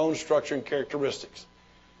colors, bone structure, and characteristics.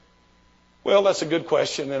 Well, that's a good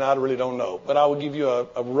question, and I really don't know. But I will give you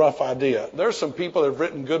a rough idea. There are some people that have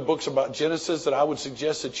written good books about Genesis that I would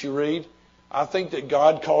suggest that you read. I think that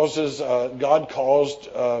God caused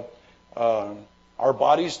our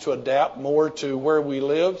bodies to adapt more to where we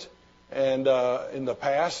lived and in the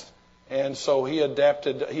past, and so He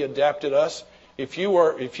adapted us. If you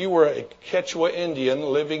were a Quechua Indian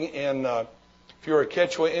living in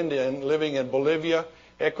Bolivia,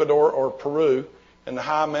 Ecuador, or Peru, in the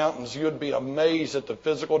high mountains, you would be amazed at the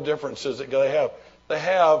physical differences that they have. They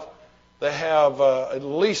have at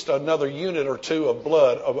least another unit or two of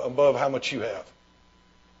blood above how much you have.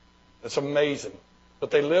 It's amazing.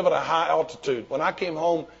 But they live at a high altitude. When I came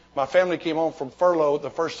home, my family came home from furlough. The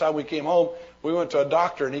first time we came home, we went to a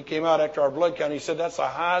doctor, and he came out after our blood count. He said, that's the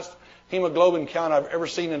highest hemoglobin count I've ever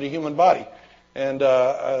seen in a human body. And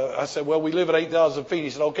I said, well, we live at 8,000 feet.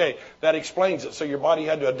 He said, okay, that explains it. So your body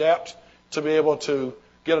had to adapt to be able to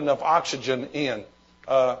get enough oxygen in.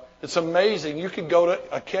 It's amazing. You could go to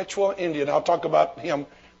a Quechua Indian. I'll talk about him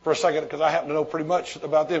for a second because I happen to know pretty much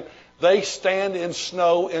about them. They stand in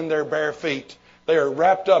snow in their bare feet. They are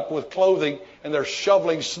wrapped up with clothing, and they're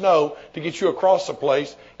shoveling snow to get you across the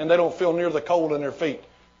place, and they don't feel near the cold in their feet.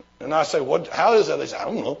 And I say, what? How is that? They say, I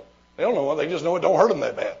don't know. They don't know. They just know it don't hurt them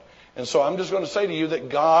that bad. And so I'm just going to say to you that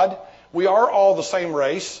God, we are all the same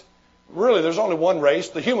race. Really, there's only one race,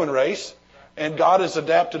 the human race. And God has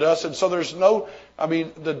adapted us. And so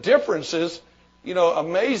the difference is,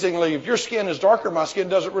 amazingly, if your skin is darker, my skin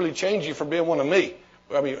doesn't really change you from being one of me.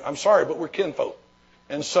 I'm sorry, but we're kinfolk.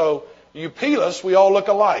 And so you peel us, we all look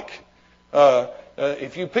alike.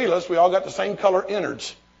 If you peel us, we all got the same color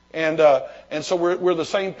innards. And so we're the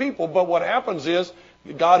same people. But what happens is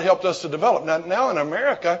God helped us to develop. Now in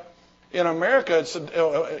America, it's,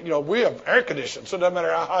 we have air conditioning. So it doesn't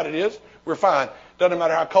matter how hot it is, we're fine. Doesn't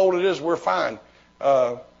matter how cold it is, we're fine.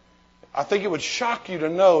 I think it would shock you to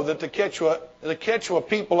know that the Quechua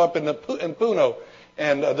people up in Puno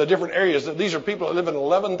and the different areas, that these are people that live at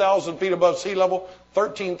 11,000 feet above sea level,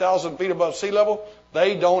 13,000 feet above sea level.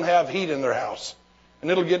 They don't have heat in their house.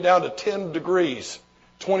 And it'll get down to 10 degrees,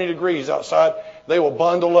 20 degrees outside. They will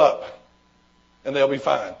bundle up, and they'll be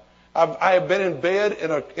fine. I have been in bed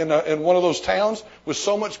in one of those towns with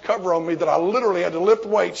so much cover on me that I literally had to lift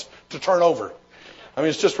weights to turn over.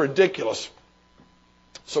 It's just ridiculous.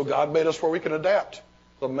 So God made us where we can adapt.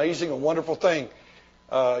 It's an amazing and wonderful thing.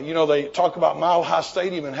 They talk about Mile High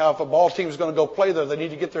Stadium and how if a ball team is going to go play there, they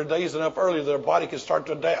need to get their days enough early that their body can start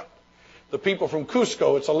to adapt. The people from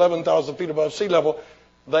Cusco, it's 11,000 feet above sea level.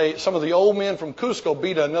 Some of the old men from Cusco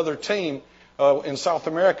beat another team in South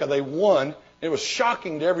America. They won. It was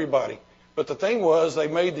shocking to everybody. But the thing was, they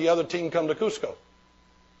made the other team come to Cusco.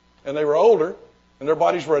 And they were older, and their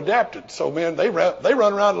bodies were adapted. So, man, they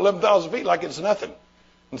run around 11,000 feet like it's nothing.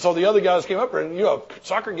 And so the other guys came up there, and, a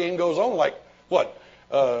soccer game goes on like,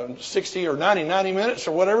 60 or 90 minutes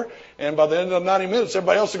or whatever. And by the end of 90 minutes,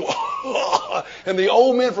 everybody else would go, and the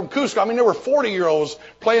old men from Cusco, there were 40-year-olds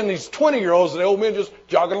playing these 20-year-olds, and the old men just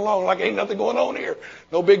jogging along like ain't nothing going on here.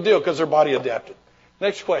 No big deal because their body adapted.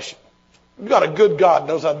 Next question. We've got a good God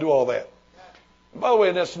knows how to do all that. And by the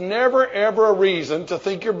way, that's never, ever a reason to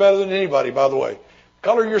think you're better than anybody, by the way.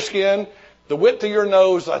 Color of your skin, the width of your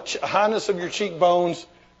nose, the highness of your cheekbones,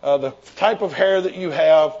 the type of hair that you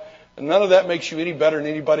have, and none of that makes you any better than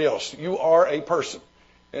anybody else. You are a person,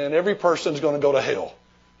 and every person is going to go to hell.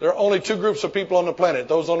 There are only two groups of people on the planet,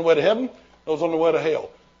 those on the way to heaven, those on the way to hell.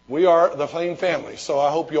 We are the same family, so I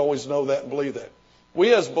hope you always know that and believe that.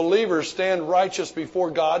 We as believers stand righteous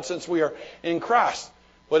before God since we are in Christ.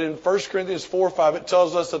 But in 1 Corinthians 4:5, it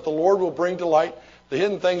tells us that the Lord will bring to light the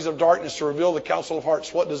hidden things of darkness to reveal the counsel of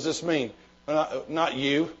hearts. What does this mean? Not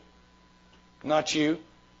you. Not you.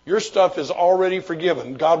 Your stuff is already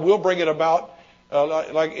forgiven. God will bring it about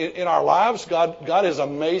Like in our lives, God has an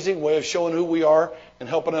amazing way of showing who we are and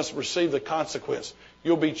helping us receive the consequence.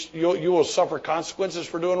 You will suffer consequences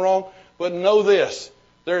for doing wrong, but know this: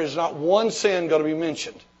 there is not one sin going to be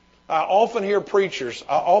mentioned. I often hear preachers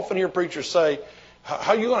say,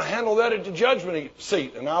 "How are you going to handle that at the judgment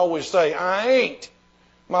seat?" And I always say, "I ain't.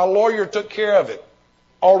 My lawyer took care of it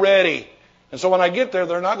already." And so when I get there,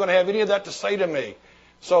 they're not going to have any of that to say to me.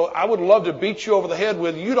 So I would love to beat you over the head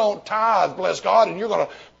with, "You don't tithe, bless God, and you're going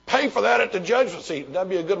to pay for that at the judgment seat." That'd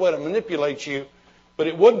be a good way to manipulate you, but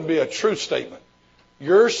it wouldn't be a true statement.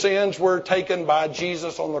 Your sins were taken by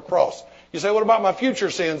Jesus on the cross. You say, "What about my future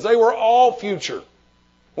sins?" They were all future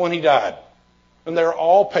when He died. And they're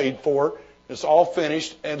all paid for. It's all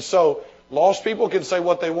finished. And so lost people can say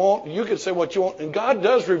what they want. You can say what you want. And God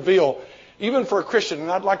does reveal, even for a Christian,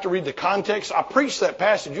 and I'd like to read the context. I preached that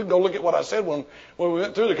passage. You can go look at what I said when we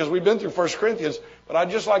went through it, because we've been through 1 Corinthians. But I'd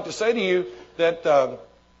just like to say to you that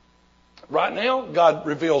right now, God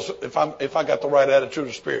reveals if I got the right attitude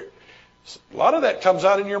of spirit. A lot of that comes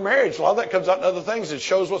out in your marriage. A lot of that comes out in other things. It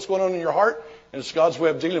shows what's going on in your heart, and it's God's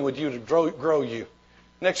way of dealing with you to grow you.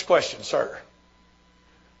 Next question, sir.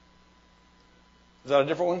 Is that a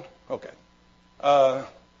different one? Okay.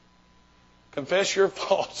 Confess your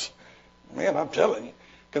faults. Man, I'm telling you.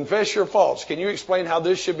 Confess your faults. Can you explain how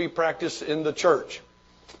this should be practiced in the church?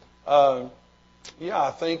 Yeah,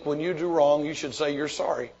 I think when you do wrong, you should say you're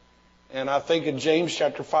sorry. And I think in James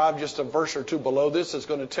chapter 5, just a verse or two below this, is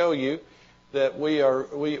going to tell you that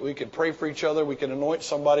we can pray for each other. We can anoint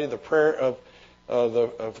somebody. The prayer of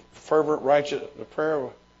fervent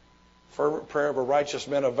prayer of a righteous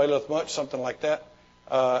man availeth much, something like that.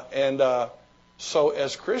 So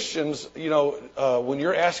as Christians, when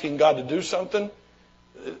you're asking God to do something,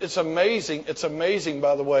 it's amazing. It's amazing,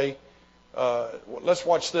 by the way. Let's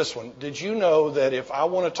watch this one. Did you know that if I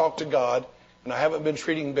want to talk to God and I haven't been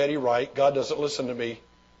treating Betty right, God doesn't listen to me?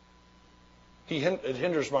 It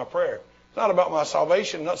hinders my prayer. It's not about my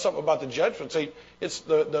salvation, not something about the judgment seat. It's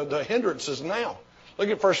the hindrances now. Look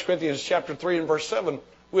at 1 Corinthians chapter 3 and verse 7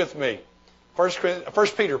 with me. 1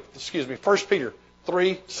 Peter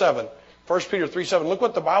 3:7. 1 Peter 3:7. Look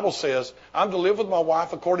what the Bible says. I'm to live with my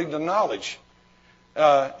wife according to knowledge.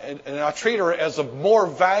 And I treat her as a more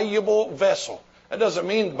valuable vessel. That doesn't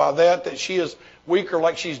mean by that she is weak or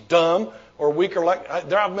like she's dumb or weak or like...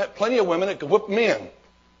 I've met plenty of women that could whip men.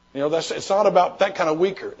 It's not about that kind of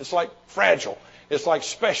weaker. It's like fragile. It's like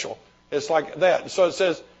special. It's like that. So it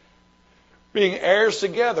says, being heirs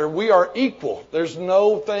together, we are equal. There's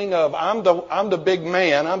no thing of I'm the big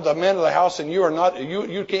man, I'm the man of the house, and you are not.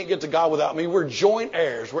 You can't get to God without me. We're joint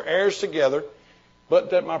heirs. We're heirs together, but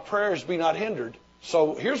that my prayers be not hindered.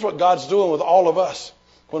 So here's what God's doing with all of us.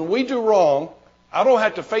 When we do wrong, I don't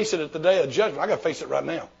have to face it at the day of judgment. I got to face it right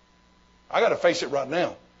now. I got to face it right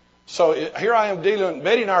now. So here I am dealing.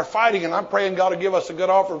 Betty and I are fighting, and I'm praying God will give us a good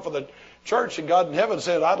offering for the church. And God in heaven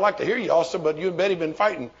said, "I'd like to hear you, Austin, but you and Betty have been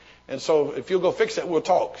fighting. And so if you'll go fix that, we'll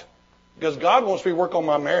talk." Because God wants me to work on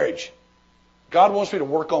my marriage. God wants me to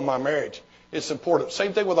work on my marriage. It's important.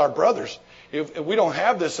 Same thing with our brothers. If we don't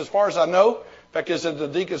have this, as far as I know, in fact, as at the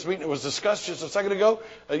deacons meeting, it was discussed just a second ago,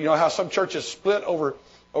 how some churches split over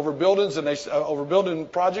buildings and over building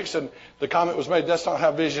projects, and the comment was made, that's not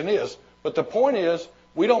how vision is. But the point is,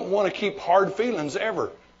 we don't want to keep hard feelings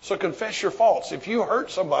ever. So confess your faults. If you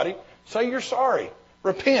hurt somebody, say you're sorry.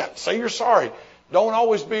 Repent. Say you're sorry. Don't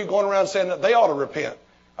always be going around saying that they ought to repent.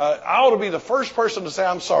 I ought to be the first person to say,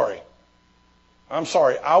 "I'm sorry. I'm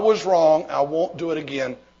sorry. I was wrong. I won't do it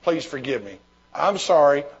again. Please forgive me. I'm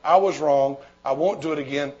sorry. I was wrong. I won't do it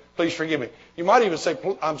again. Please forgive me." You might even say,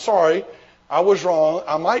 "I'm sorry. I was wrong.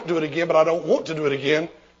 I might do it again, but I don't want to do it again.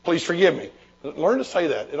 Please forgive me." Learn to say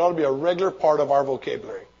that. It ought to be a regular part of our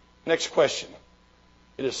vocabulary. Next question.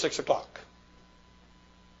 It is 6 o'clock.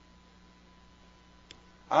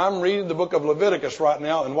 I'm reading the book of Leviticus right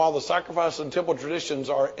now, and while the sacrifice and temple traditions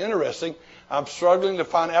are interesting, I'm struggling to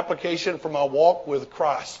find application for my walk with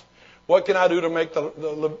Christ. What can I do to make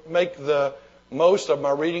the most of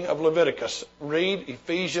my reading of Leviticus? Read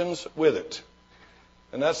Ephesians with it.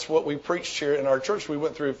 And that's what we preached here in our church. We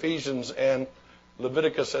went through Ephesians and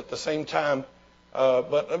Leviticus at the same time.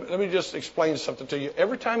 But let me just explain something to you.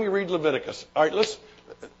 Every time you read Leviticus, all right,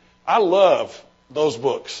 I love those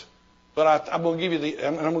books. But I'm going to give you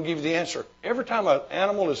the answer. Every time an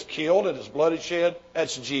animal is killed and its blood is shed,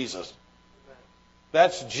 that's Jesus.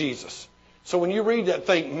 That's Jesus. So when you read that,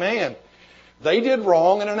 think, man, they did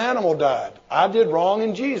wrong and an animal died. I did wrong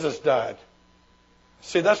and Jesus died.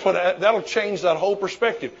 See, that'll change that whole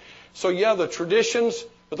perspective. So yeah, the traditions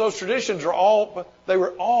But those traditions they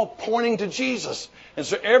were all pointing to Jesus. And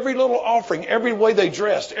so every little offering, every way they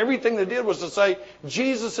dressed, everything they did was to say,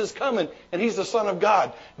 Jesus is coming and He's the Son of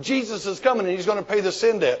God. Jesus is coming and He's going to pay the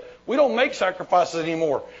sin debt. We don't make sacrifices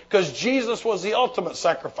anymore because Jesus was the ultimate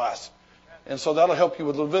sacrifice. And so that'll help you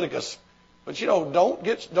with Leviticus. But don't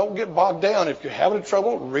get bogged down. If you're having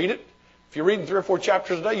trouble, read it. If you're reading 3 or 4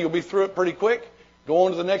 chapters a day, you'll be through it pretty quick. Go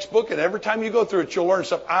on to the next book, and every time you go through it, you'll learn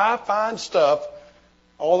stuff. I find stuff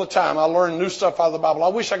all the time. I learn new stuff out of the Bible. I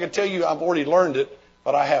wish I could tell you I've already learned it,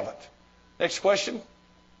 but I haven't. Next question.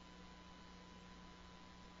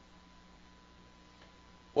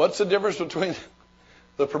 What's the difference between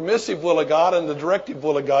the permissive will of God and the directive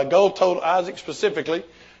will of God? God told Isaac specifically,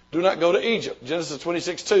 do not go to Egypt. Genesis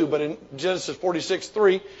 26:2. But in Genesis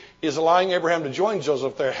 46:3, He's allowing Abraham to join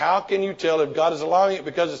Joseph there. How can you tell if God is allowing it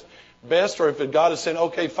because it's best, or if God is saying,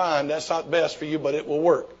 okay, fine, that's not best for you, but it will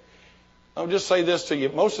work? I'll just say this to you.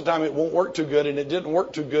 Most of the time it won't work too good, and it didn't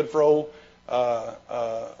work too good for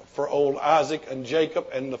old Isaac and Jacob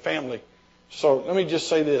and the family. So let me just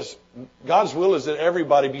say this. God's will is that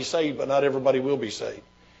everybody be saved, but not everybody will be saved.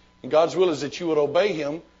 And God's will is that you would obey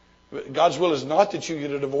Him. God's will is not that you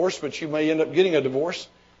get a divorce, but you may end up getting a divorce.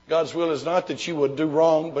 God's will is not that you would do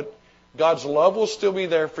wrong, but God's love will still be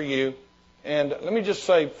there for you. And let me just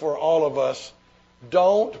say for all of us,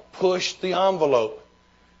 don't push the envelope.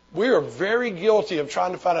 We are very guilty of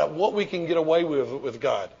trying to find out what we can get away with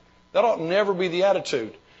God. That ought never be the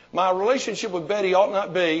attitude. My relationship with Betty ought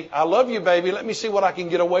not be, I love you, baby, let me see what I can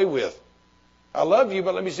get away with. I love you,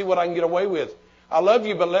 but let me see what I can get away with. I love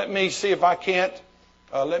you, but let me see if I can't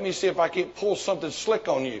pull something slick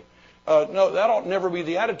on you. No, that ought never be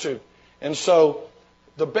the attitude. And so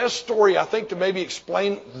the best story, I think, to maybe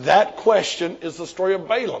explain that question is the story of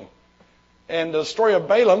Balaam. And the story of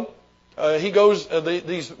Balaam, he goes,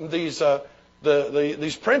 these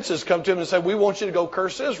princes come to him and say, we want you to go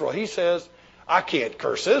curse Israel. He says, I can't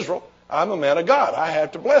curse Israel. I'm a man of God. I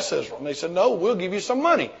have to bless Israel. And they said, no, we'll give you some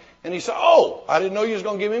money. And he said, oh, I didn't know you was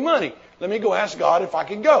going to give me money. Let me go ask God if I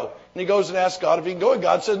can go. And he goes and asks God if he can go. And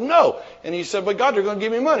God said, no. And he said, but God, they're going to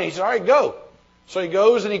give me money. He said, all right, go. So he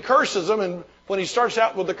goes and he curses them. And when he starts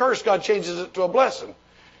out with the curse, God changes it to a blessing.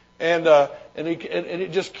 And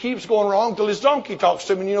it just keeps going wrong until his donkey talks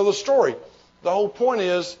to him. And you know the story. The whole point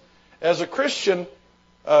is, as a Christian,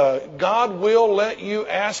 God will let you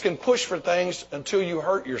ask and push for things until you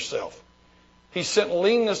hurt yourself. He sent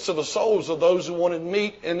leanness to the souls of those who wanted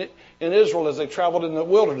meat in Israel as they traveled in the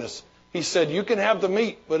wilderness. He said, you can have the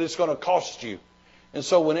meat, but it's going to cost you. And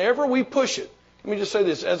so whenever we push it, let me just say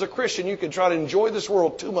this. As a Christian, you can try to enjoy this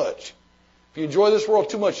world too much. If you enjoy this world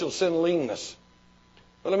too much, you'll send leanness.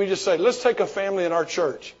 But let me just say, let's take a family in our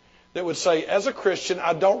church that would say, as a Christian,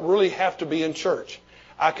 I don't really have to be in church.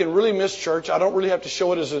 I can really miss church. I don't really have to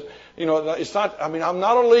show it as a, it's not, I'm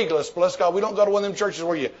not a legalist. Bless God, we don't go to one of them churches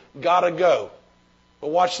where you got to go. But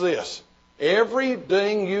watch this.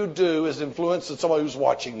 Everything you do is influencing somebody who's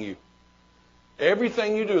watching you.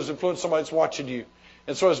 Everything you do is influencing somebody that's watching you.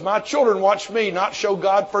 And so as my children watch me not show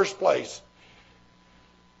God first place,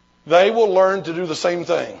 they will learn to do the same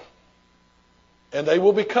thing. And they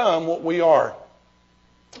will become what we are.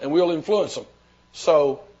 And we'll influence them.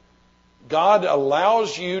 So God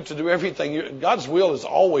allows you to do everything. God's will is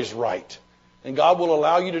always right. And God will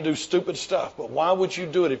allow you to do stupid stuff. But why would you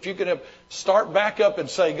do it? If you can start back up and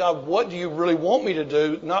say, God, what do you really want me to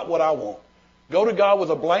do? Not what I want. Go to God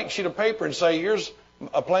with a blank sheet of paper and say, here's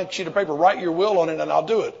a blank sheet of paper. Write your will on it and I'll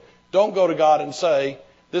do it. Don't go to God and say,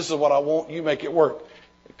 this is what I want. You make it work.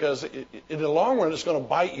 Because in the long run, it's going to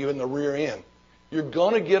bite you in the rear end. You're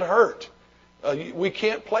going to get hurt. We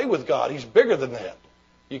can't play with God. He's bigger than that.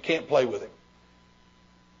 You can't play with Him.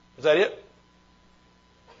 Is that it?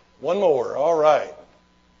 One more. All right.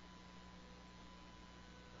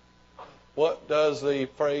 What does the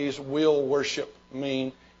phrase will worship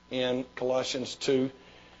mean in Colossians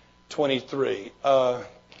 2:23?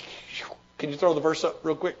 Can you throw the verse up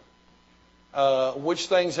real quick? Which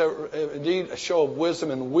things are indeed a show of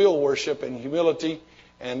wisdom and will worship and humility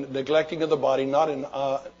and neglecting of the body, not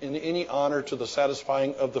in any honor to the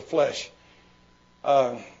satisfying of the flesh.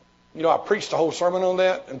 I preached a whole sermon on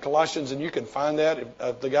that in Colossians, and you can find that.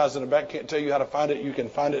 If the guys in the back can't tell you how to find it, you can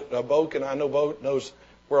find it. Bo can. I know Bo knows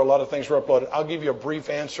where a lot of things were uploaded. I'll give you a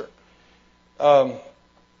brief answer. There's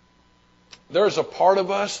a part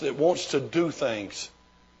of us that wants to do things.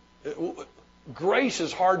 Grace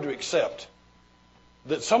is hard to accept.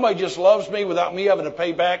 That somebody just loves me without me having to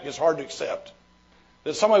pay back is hard to accept.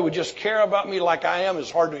 That somebody would just care about me like I am is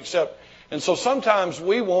hard to accept. And so sometimes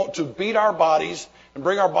we want to beat our bodies and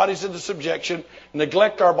bring our bodies into subjection,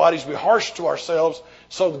 neglect our bodies, be harsh to ourselves,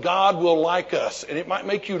 so God will like us. And it might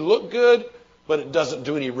make you look good, but it doesn't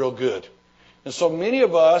do any real good. And so many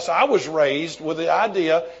of us, I was raised with the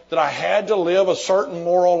idea that I had to live a certain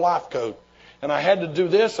moral life code. And I had to do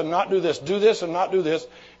this and not do this, do this and not do this.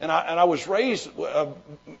 And I was raised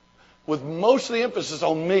with most of the emphasis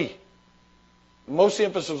on me. Most of the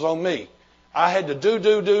emphasis was on me. I had to do,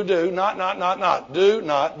 not, do,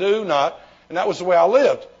 not. And that was the way I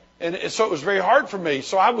lived. And so it was very hard for me.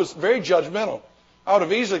 So I was very judgmental. I would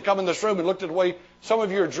have easily come in this room and looked at the way some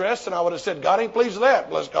of you are dressed, and I would have said, God ain't pleased with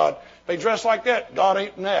that. Bless God. If they dress like that, God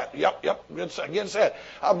ain't in that. Yep, against that.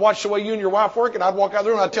 I'd watch the way you and your wife work, and I'd walk out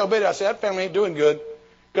there and I'd tell Betty, I said, that family ain't doing good.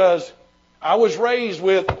 Because I was raised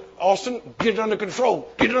with, Austin, get it under control.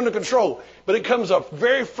 Get it under control. But it becomes a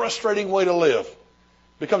very frustrating way to live.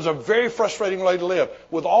 Becomes a very frustrating way to live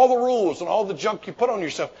with all the rules and all the junk you put on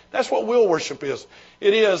yourself. That's what will worship is.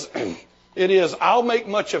 It is I'll make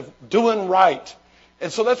much of doing right.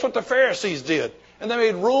 And so that's what the Pharisees did. And they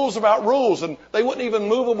made rules about rules, and they wouldn't even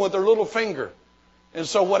move them with their little finger. And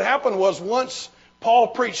so what happened was once Paul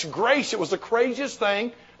preached grace, it was the craziest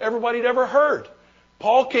thing everybody had ever heard.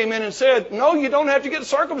 Paul came in and said, no, you don't have to get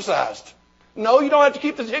circumcised. No, you don't have to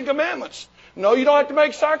keep the Ten Commandments. No, you don't have to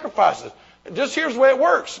make sacrifices. Just here's the way it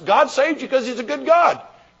works. God saved you because He's a good God.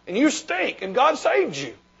 And you stink, and God saved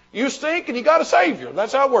you. You stink, and you got a Savior.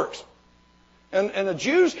 That's how it works. And the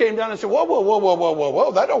Jews came down and said,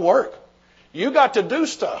 whoa, that don't work. You got to do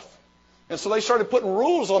stuff. And so they started putting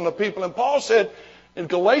rules on the people. And Paul said in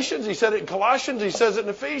Galatians, he said it in Colossians, he says it in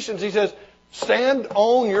Ephesians, he says, stand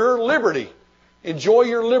on your liberty. Enjoy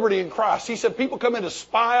your liberty in Christ. He said people come in to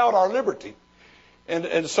spy out our liberty.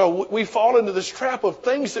 And so we fall into this trap of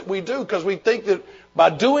things that we do because we think that by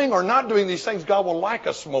doing or not doing these things, God will like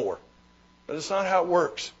us more. But it's not how it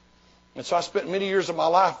works. And so I spent many years of my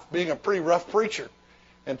life being a pretty rough preacher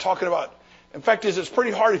and talking about, in fact, it's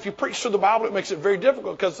pretty hard. If you preach through the Bible, it makes it very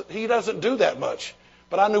difficult because He doesn't do that much.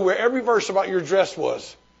 But I knew where every verse about your dress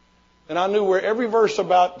was. And I knew where every verse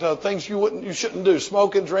about things you shouldn't do,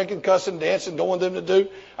 smoking, drinking, cussing, dancing, don't want them to do.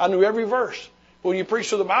 I knew every verse. But when you preach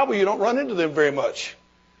through the Bible, you don't run into them very much.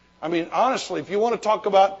 I mean, honestly, if you want to talk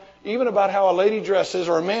about even about how a lady dresses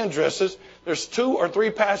or a man dresses, there's 2 or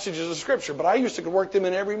 3 passages of Scripture. But I used to work them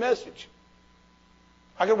in every message.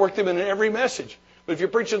 I could work them in every message. But if you're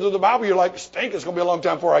preaching through the Bible, you're like, stink, it's going to be a long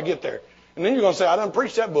time before I get there. And then you're going to say, I done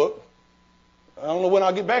preached that book. I don't know when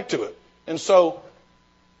I'll get back to it. And so,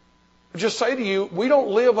 just say to you, we don't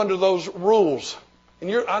live under those rules.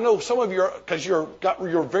 And I know some of you, because you're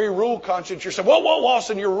very rule conscious, you're saying, whoa,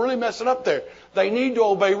 Austin, you're really messing up there. They need to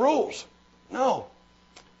obey rules. No.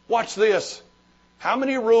 Watch this. How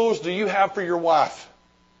many rules do you have for your wife?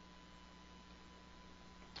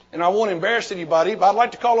 And I won't embarrass anybody, but I'd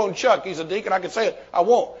like to call on Chuck. He's a deacon. I can say it. I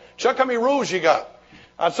won't. Chuck, how many rules you got?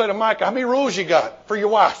 I'd say to Micah, how many rules you got for your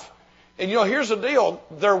wife? And here's the deal.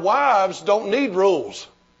 Their wives don't need rules.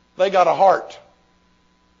 They got a heart.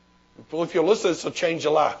 Well, if you'll listen, this will change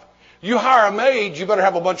your life. You hire a maid, you better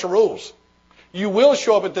have a bunch of rules. You will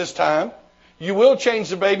show up at this time. You will change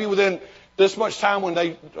the baby within this much time when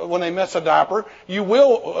they mess a diaper. You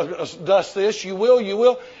will dust this. You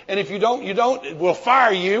will. And if you don't, we'll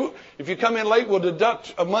fire you. If you come in late, we'll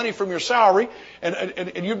deduct money from your salary.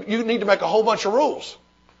 And you need to make a whole bunch of rules.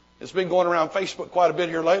 It's been going around Facebook quite a bit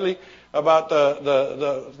here lately about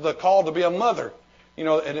the call to be a mother. And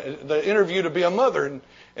the interview to be a mother.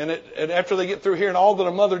 And after they get through here and all that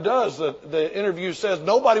a mother does, the interview says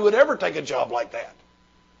nobody would ever take a job like that.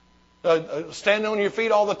 Stand on your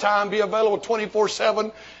feet all the time, be available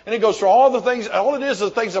 24/7. And it goes through all the things. All it is the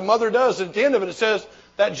things a mother does. And at the end of it, it says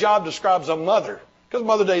that job describes a mother. Because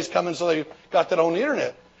Mother Day is coming, so they got that on the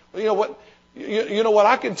internet. Well, you know what?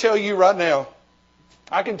 I can tell you right now.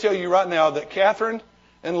 I can tell you right now that Catherine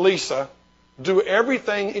and Lisa do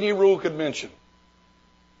everything any rule could mention.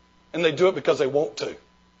 And they do it because they want to.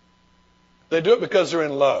 They do it because they're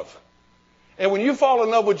in love. And when you fall in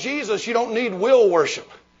love with Jesus, you don't need will worship.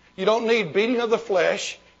 You don't need beating of the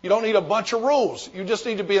flesh. You don't need a bunch of rules. You just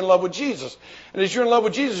need to be in love with Jesus. And as you're in love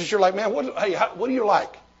with Jesus, you're like, man, what do you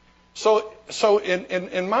like? So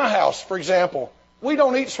in my house, for example, we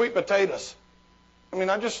don't eat sweet potatoes. I mean,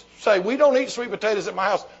 I just say we don't eat sweet potatoes at my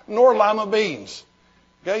house, nor lima beans.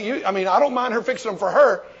 Okay, I don't mind her fixing them for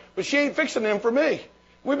her, but she ain't fixing them for me.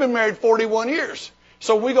 We've been married 41 years.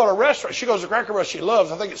 So we go to a restaurant. She goes to Cracker Barrel she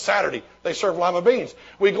loves. I think it's Saturday. They serve lima beans.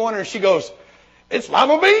 We go in there and she goes, it's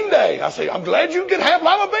lima bean day. I say, I'm glad you can have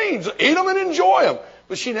lima beans. Eat them and enjoy them.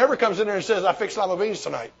 But she never comes in there and says, I fixed lima beans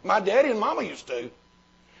tonight. My daddy and mama used to.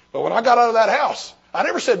 But when I got out of that house, I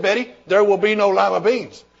never said, Betty, there will be no lima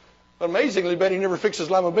beans. But amazingly, Betty never fixes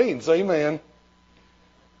lima beans. Amen.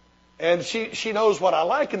 And she knows what I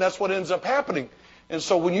like, and that's what ends up happening. And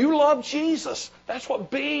so when you love Jesus, that's what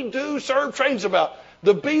be, do, serve, train's about.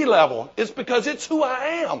 The B level is because it's who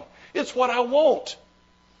I am. It's what I want.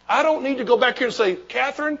 I don't need to go back here and say,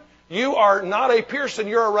 Catherine, you are not a Pearson,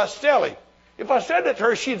 you're a Rastelli. If I said that to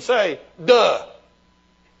her, she'd say, duh.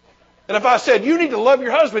 And if I said, you need to love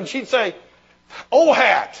your husband, she'd say, oh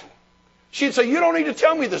hat. She'd say, you don't need to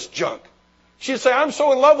tell me this junk. She'd say, I'm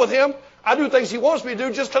so in love with him, I do things he wants me to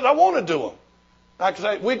do just because I want to do them. I could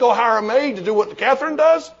say, we go hire a maid to do what Catherine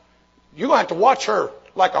does. You're going to have to watch her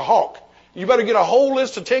like a hawk. You better get a whole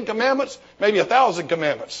list of 10 commandments, maybe 1,000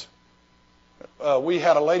 commandments. We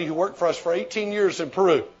had a lady who worked for us for 18 years in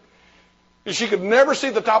Peru. And she could never see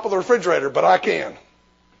the top of the refrigerator, but I can.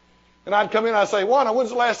 And I'd come in and I'd say, Juana, when's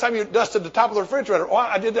the last time you dusted the top of the refrigerator? Oh,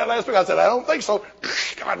 I did that last week. I said, I don't think so.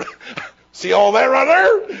 God, see all that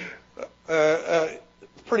right there?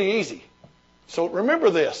 Pretty easy. So remember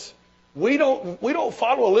this. We don't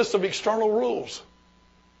follow a list of external rules.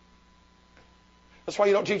 That's why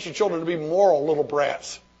you don't teach your children to be moral little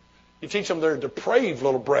brats. You teach them they're depraved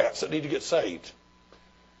little brats that need to get saved.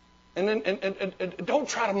 And then and don't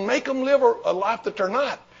try to make them live a life that they're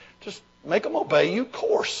not. Just make them obey you, of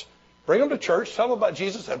course. Bring them to church, tell them about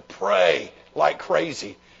Jesus, and pray like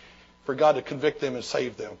crazy for God to convict them and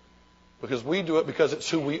save them. Because we do it because it's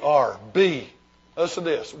who we are. B, listen to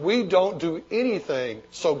this. We don't do anything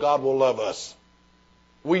so God will love us.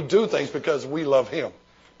 We do things because we love Him.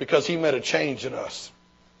 Because He made a change in us.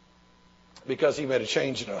 Because He made a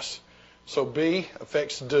change in us. So B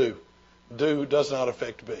affects do. Do does not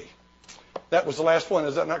affect B. That was the last one.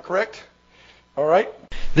 Is that not correct? All right.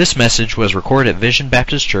 This message was recorded at Vision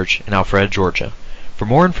Baptist Church in Alpharetta, Georgia. For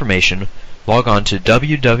more information, log on to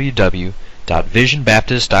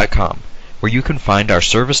www.visionbaptist.com, where you can find our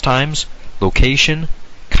service times, location,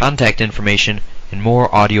 contact information, and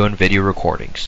more audio and video recordings.